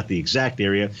that's not the exact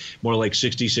area, more like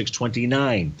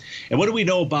 66.29. And what do we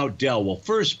know about Dell? Well,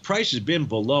 first, price has been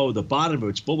below the bottom of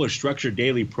its bullish structured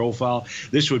daily profile.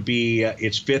 This would be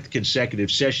its fifth consecutive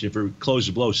session if it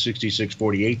closes below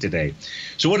 66.48 today.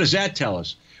 So what does that tell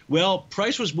us? Well,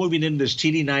 price was moving into this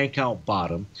TD9 count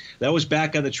bottom. That was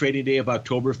back on the trading day of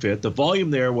October 5th. The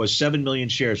volume there was 7 million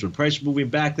shares. When price was moving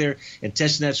back there and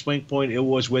testing that swing point, it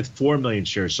was with 4 million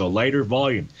shares, so lighter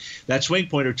volume. That swing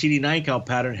point or TD9 count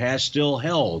pattern has still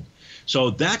held. So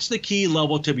that's the key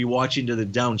level to be watching to the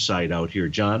downside out here,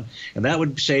 John. And that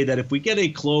would say that if we get a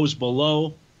close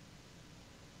below,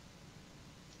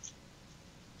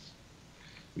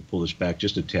 we pull this back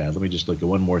just a tad. Let me just look at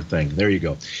one more thing. There you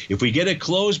go. If we get a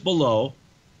close below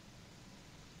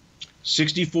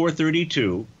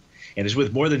 64.32 and is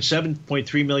with more than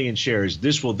 7.3 million shares,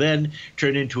 this will then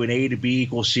turn into an A to B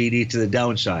equals CD to the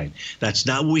downside. That's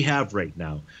not what we have right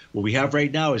now. What we have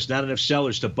right now is not enough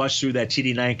sellers to bust through that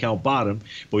TD9 count bottom,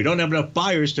 but we don't have enough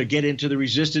buyers to get into the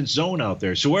resistance zone out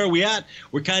there. So where are we at?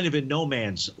 We're kind of in no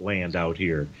man's land out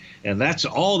here. And that's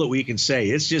all that we can say.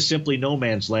 It's just simply no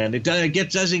man's land. It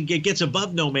gets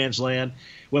above no man's land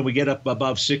when we get up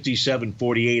above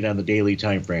 67.48 on the daily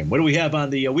time frame. What do we have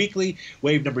on the weekly?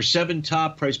 Wave number 7,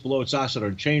 top, price below its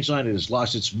oscillator change line. It has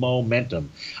lost its momentum.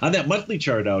 On that monthly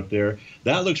chart out there,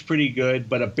 that looks pretty good,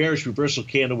 but a bearish reversal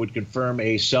candle would confirm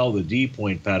a sell the D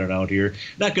point pattern out here.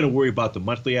 Not going to worry about the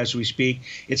monthly as we speak.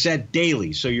 It's that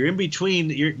daily. So you're in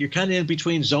between, you're kind of in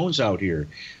between zones out here.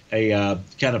 A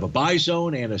kind of a buy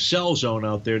zone and a sell zone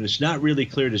out there, and it's not really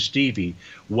clear to Stevie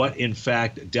what, in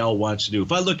fact, Dell wants to do.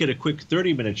 If I look at a quick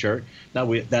 30-minute chart, now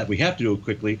that we have to do it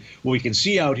quickly, what we can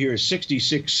see out here is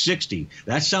 66.60.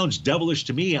 That sounds devilish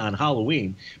to me on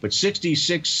Halloween, but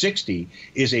 66.60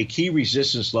 is a key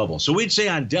resistance level. So we'd say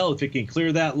on Dell, if it can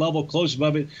clear that level, close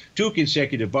above it, 2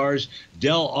 consecutive bars,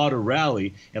 Dell ought to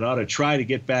rally and ought to try to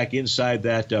get back inside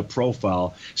that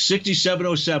profile.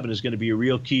 67.07 is going to be a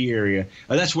real key area.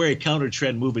 That's where a counter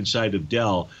trend move inside of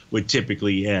Dell would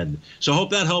typically end. So I hope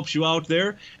that helps you out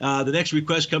there. The next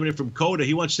request coming in from Coda.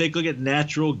 He wants to take a look at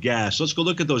natural gas. Let's go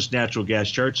look at those natural gas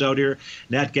charts out here.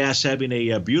 Nat gas having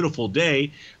a beautiful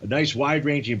day, a nice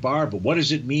wide-ranging bar, but what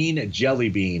does it mean, a jelly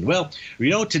bean? Well,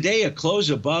 you know, today a close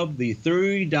above the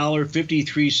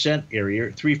 $3.53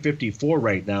 area, $3.54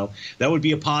 right now. That would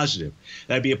be a positive.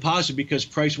 That'd be a positive because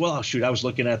price, well, shoot, I was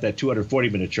looking at that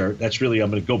 240-minute chart. That's really, I'm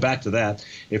going to go back to that.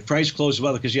 If price closes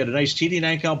above, because you had a nice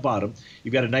TD9 count bottom,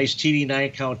 you've got a nice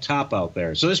TD9 count top out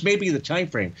there. So this may be the time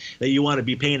frame that you want to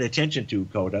be paying attention to,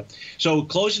 Coda. So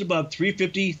closing above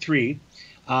 353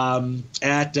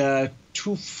 at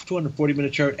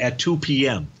 240-minute chart at 2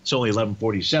 p.m. It's only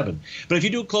 11:47. But if you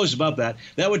do close above that,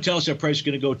 that would tell us our price is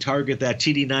going to go target that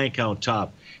TD9 count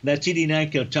top. And that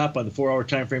TD9 count top on the 4-hour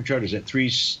time frame chart is at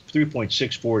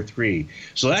 3.643.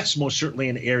 So that's most certainly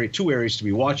an area, 2 areas to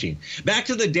be watching. Back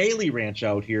to the daily ranch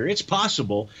out here. It's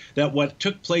possible that what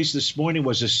took place this morning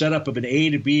was a setup of an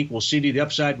A to B equals C to the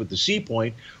upside with the C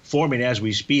point forming as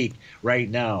we speak right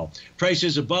now. Price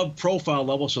is above profile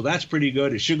level, so that's pretty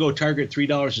good. It should go target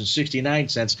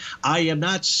 $3.69. I am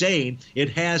not saying it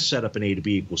has set up an A to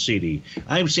B equals CD.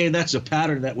 I'm saying that's a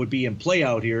pattern that would be in play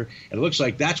out here, and it looks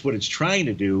like that's what it's trying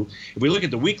to do. If we look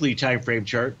at the weekly time frame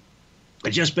chart,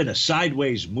 it's just been a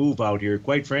sideways move out here.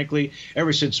 Quite frankly,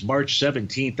 ever since March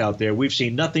 17th out there, we've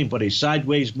seen nothing but a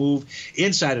sideways move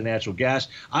inside of natural gas.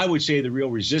 I would say the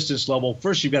real resistance level,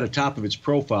 first you've got a top of its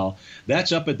profile.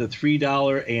 That's up at the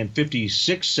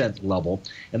 $3.56 level.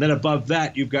 And then above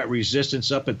that, you've got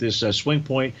resistance up at this swing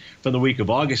point from the week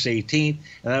of August 18th.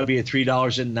 And that would be at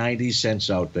 $3.90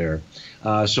 out there.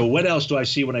 So what else do I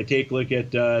see when I take a look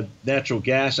at natural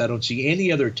gas? I don't see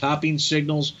any other topping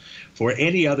signals for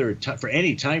any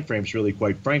time frames, really,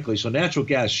 quite frankly. So natural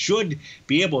gas should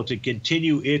be able to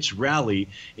continue its rally,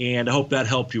 and I hope that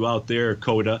helped you out there,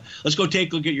 Coda. Let's go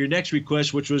take a look at your next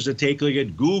request, which was to take a look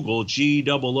at Google,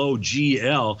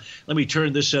 G-O-O-G-L. Let me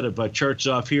turn this set of charts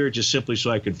off here just simply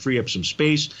so I can free up some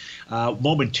space.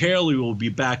 Momentarily, we'll be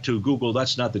back to Google.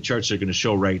 That's not the charts they're going to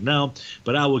show right now,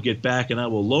 but I will get back and I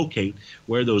will locate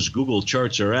where those Google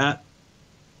charts are at.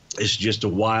 It's just a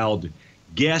wild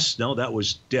guess. No, that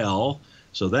was Dell,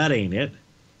 so that ain't it.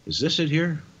 Is this it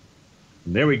here?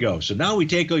 There we go. So now we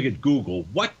take a look at Google.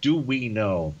 What do we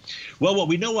know? Well, what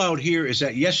we know out here is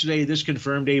that yesterday this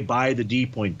confirmed a buy the D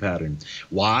point pattern.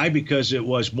 Why? Because it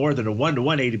was more than a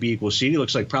 1-to-1 A to B equals C. It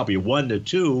looks like probably a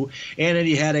 1-to-2. And then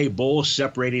you had a bull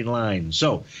separating line.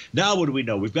 So now what do we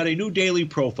know? We've got a new daily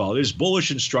profile. It is bullish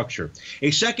in structure.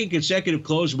 A second consecutive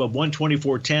close above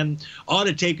 124.10 ought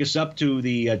to take us up to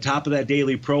the top of that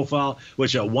daily profile,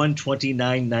 which is at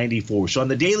 129.94. So on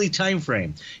the daily time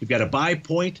frame, you've got a buy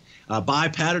point, buy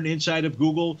pattern inside of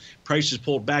Google. Price is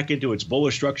pulled back into its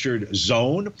bullish structured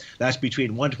zone. That's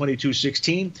between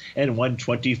 122.16 and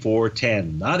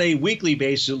 124.10. On a weekly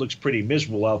basis, it looks pretty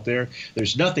miserable out there.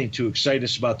 There's nothing to excite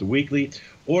us about the weekly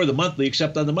or the monthly,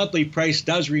 except on the monthly, price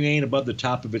does remain above the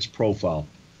top of its profile.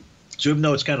 So even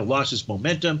though it's kind of lost its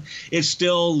momentum, it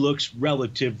still looks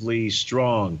relatively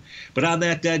strong. But on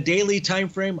that daily time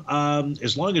frame,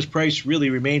 as long as price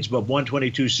really remains above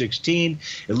 122.16,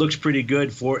 it looks pretty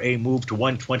good for a move to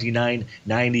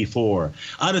 129.94.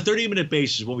 On a 30-minute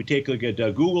basis, when we take a look at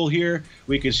Google here,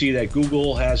 we can see that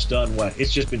Google has done what?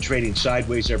 It's just been trading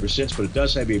sideways ever since, but it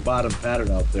does have a bottom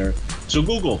pattern out there. So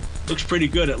Google looks pretty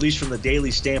good, at least from the daily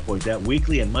standpoint. That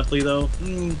weekly and monthly, though,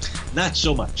 not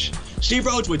so much. Steve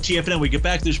Rhodes with TFNN. We get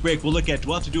back to this break. We'll have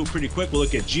to do it pretty quick. We'll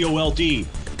look at GOLD, the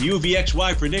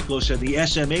UVXY for Nicholas, and the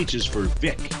SMHs for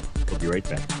Vic. We'll be right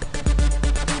back.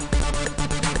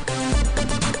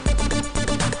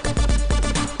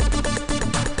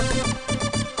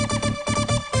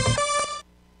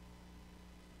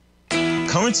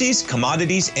 Currencies,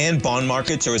 commodities, and bond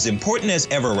markets are as important as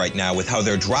ever right now with how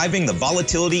they're driving the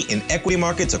volatility in equity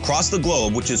markets across the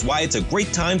globe, which is why it's a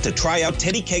great time to try out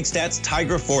Teddy Kakestat's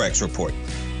Tiger Forex Report.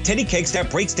 Teddy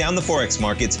Kakestat breaks down the Forex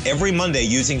markets every Monday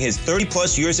using his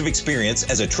 30-plus years of experience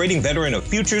as a trading veteran of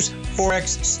futures,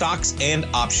 Forex, stocks, and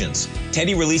options.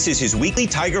 Teddy releases his weekly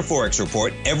Tiger Forex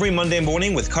Report every Monday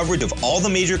morning with coverage of all the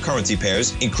major currency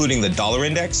pairs, including the dollar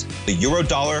index, the euro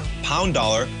dollar, pound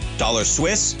dollar, dollar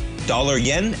Swiss, dollar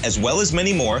yen, as well as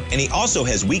many more, and he also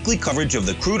has weekly coverage of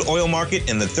the crude oil market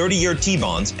and the 30-year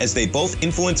T-bonds, as they both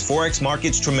influence Forex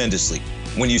markets tremendously.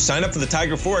 When you sign up for the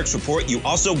Tiger Forex Report, you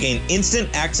also gain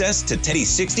instant access to Teddy's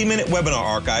 60-minute webinar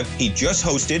archive he just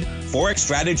hosted, Forex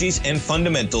Strategies and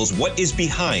Fundamentals, What is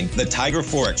Behind the Tiger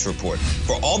Forex Report.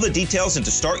 For all the details and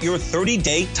to start your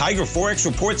 30-day Tiger Forex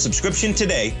Report subscription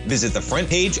today, visit the front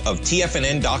page of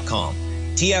TFNN.com.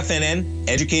 TFNN,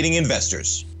 educating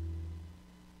investors.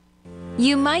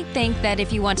 You might think that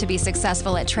if you want to be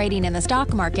successful at trading in the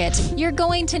stock market, you're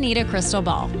going to need a crystal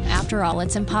ball. After all,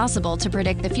 it's impossible to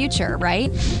predict the future, right?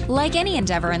 Like any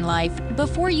endeavor in life,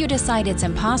 before you decide it's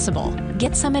impossible,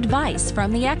 get some advice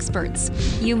from the experts.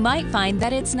 You might find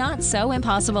that it's not so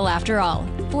impossible after all.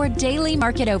 For daily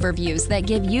market overviews that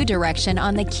give you direction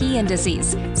on the key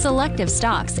indices, selective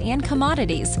stocks, and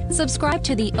commodities, subscribe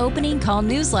to the Opening Call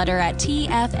newsletter at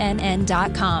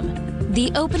TFNN.com.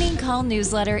 The Opening Call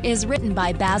newsletter is written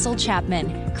by Basil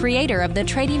Chapman, creator of the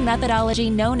trading methodology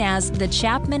known as the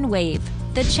Chapman Wave.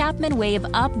 The Chapman Wave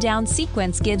up-down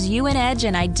sequence gives you an edge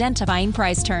in identifying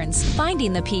price turns,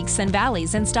 finding the peaks and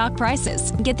valleys in stock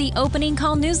prices. Get the Opening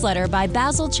Call newsletter by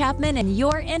Basil Chapman in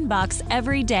your inbox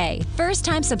every day.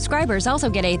 First-time subscribers also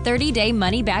get a 30-day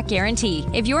money-back guarantee.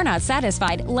 If you're not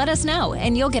satisfied, let us know,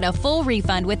 and you'll get a full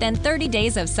refund within 30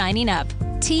 days of signing up.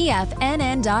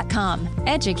 TFNN.com,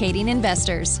 educating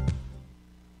investors.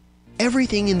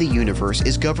 Everything in the universe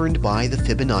is governed by the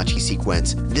Fibonacci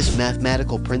sequence. This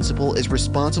mathematical principle is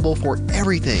responsible for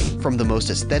everything from the most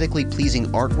aesthetically pleasing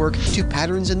artwork to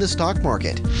patterns in the stock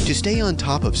market. To stay on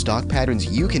top of stock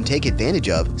patterns you can take advantage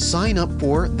of, sign up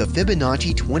for the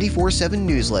Fibonacci 24/7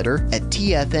 newsletter at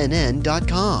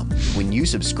TFNN.com. When you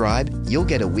subscribe, you'll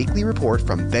get a weekly report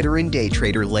from veteran day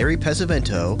trader Larry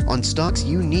Pesavento on stocks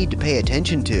you need to pay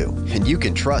attention to. And you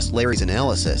can trust Larry's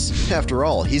analysis. After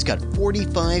all, he's got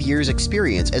 45 years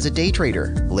experience as a day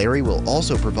trader. Larry will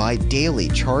also provide daily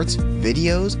charts,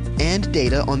 videos, and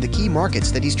data on the key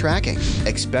markets that he's tracking.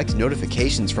 Expect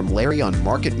notifications from Larry on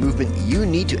market movement you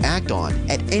need to act on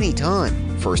at any time.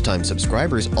 First-time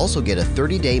subscribers also get a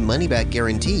 30-day money-back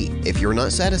guarantee. If you're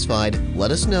not satisfied,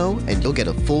 let us know and you'll get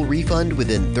a full refund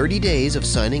within 30 days of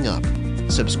signing up.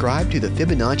 Subscribe to the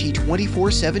Fibonacci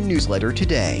 24/7 newsletter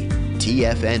today.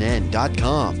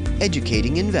 TFNN.com,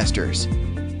 educating investors.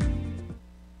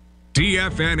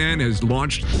 TFNN has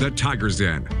launched the Tigers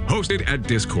Den, hosted at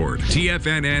Discord.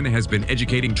 TFNN has been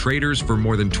educating traders for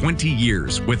more than 20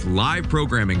 years with live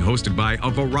programming hosted by a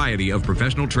variety of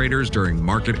professional traders during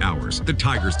market hours. The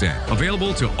Tigers Den,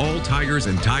 available to all Tigers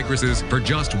and Tigresses for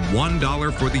just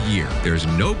 $1 for the year. There's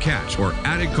no catch or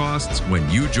added costs when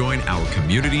you join our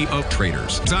community of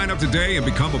traders. Sign up today and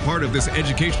become a part of this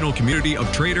educational community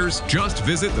of traders. Just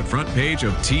visit the front page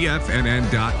of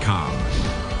TFNN.com.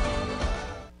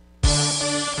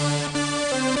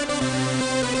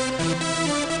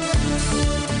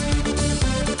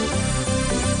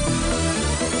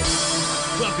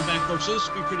 So this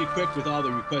will be pretty quick with all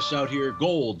the requests out here.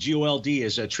 Gold, G-O-L-D,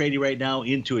 is trading right now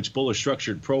into its bullish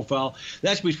structured profile.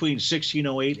 That's between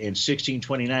 1608 and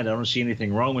 1629. I don't see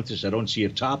anything wrong with this. I don't see a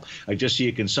top. I just see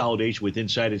a consolidation with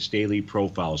inside its daily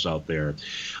profiles out there.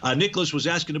 Nicholas was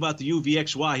asking about the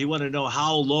UVXY. He wanted to know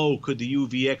how low could the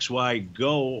UVXY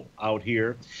go out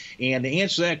here. And to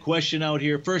answer that question out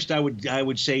here, first I would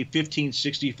say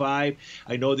 1565.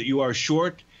 I know that you are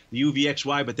short the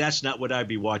UVXY, but that's not what I'd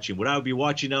be watching. What I would be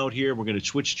watching out here, we're going to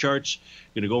switch charts.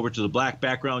 Going to go over to the black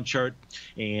background chart,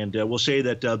 and we'll say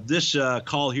that this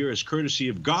call here is courtesy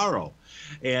of Garo.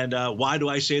 And why do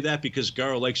I say that? Because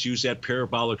Garo likes to use that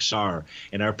parabolic SAR.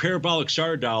 And our parabolic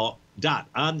SAR dot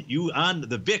on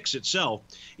the VIX itself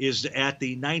is at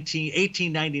the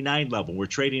 1899 level. We're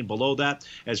trading below that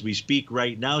as we speak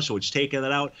right now, so it's taking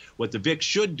that out. What the VIX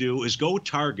should do is go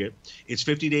target its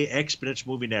 50-day exponential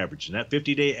moving average, and that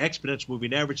 50-day exponential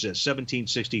moving average is at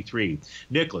 1763.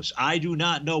 Nicholas, I do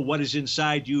not know what is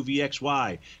inside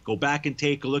UVXY. Go back and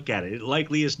take a look at it. It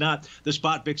likely is not the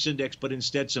spot VIX index, but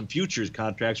instead some futures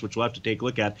contracts, which we'll have to take a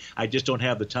look at. I just don't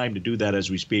have the time to do that as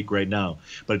we speak right now.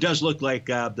 But it does look like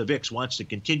the VIX wants to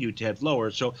continue to head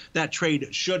lower, so that trade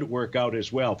should work out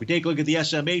as well. If we take a look at the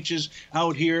SMHs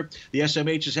out here, the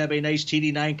SMHs have a nice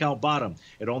TD9 count bottom.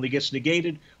 It only gets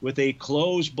negated with a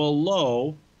close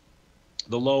below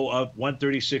the low of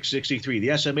 136.63. The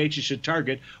SMHs should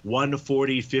target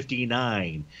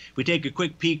 140.59. If we take a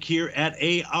quick peek here at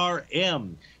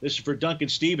ARM, this is for Duncan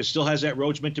Steve. It still has that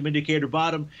Rhodes Momentum Indicator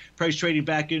bottom. Price trading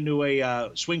back into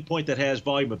a swing point that has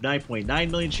volume of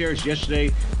 9.9 million shares.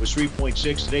 Yesterday was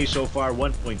 3.6. Today so far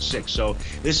 1.6. So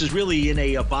this is really in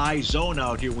a buy zone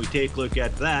out here when we take a look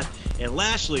at that. And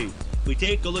lastly, if we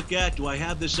take a look at, do I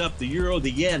have this up? The euro,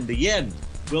 the yen. The yen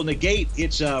will negate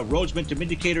its Rhodes Momentum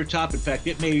Indicator top. In fact,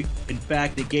 it may,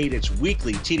 negate its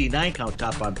weekly TD9 count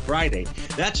top on Friday.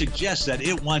 That suggests that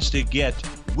it wants to get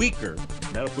weaker.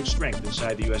 That'll put strength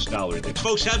inside the U.S. dollar index.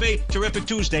 Folks, have a terrific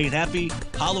Tuesday and happy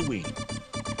Halloween.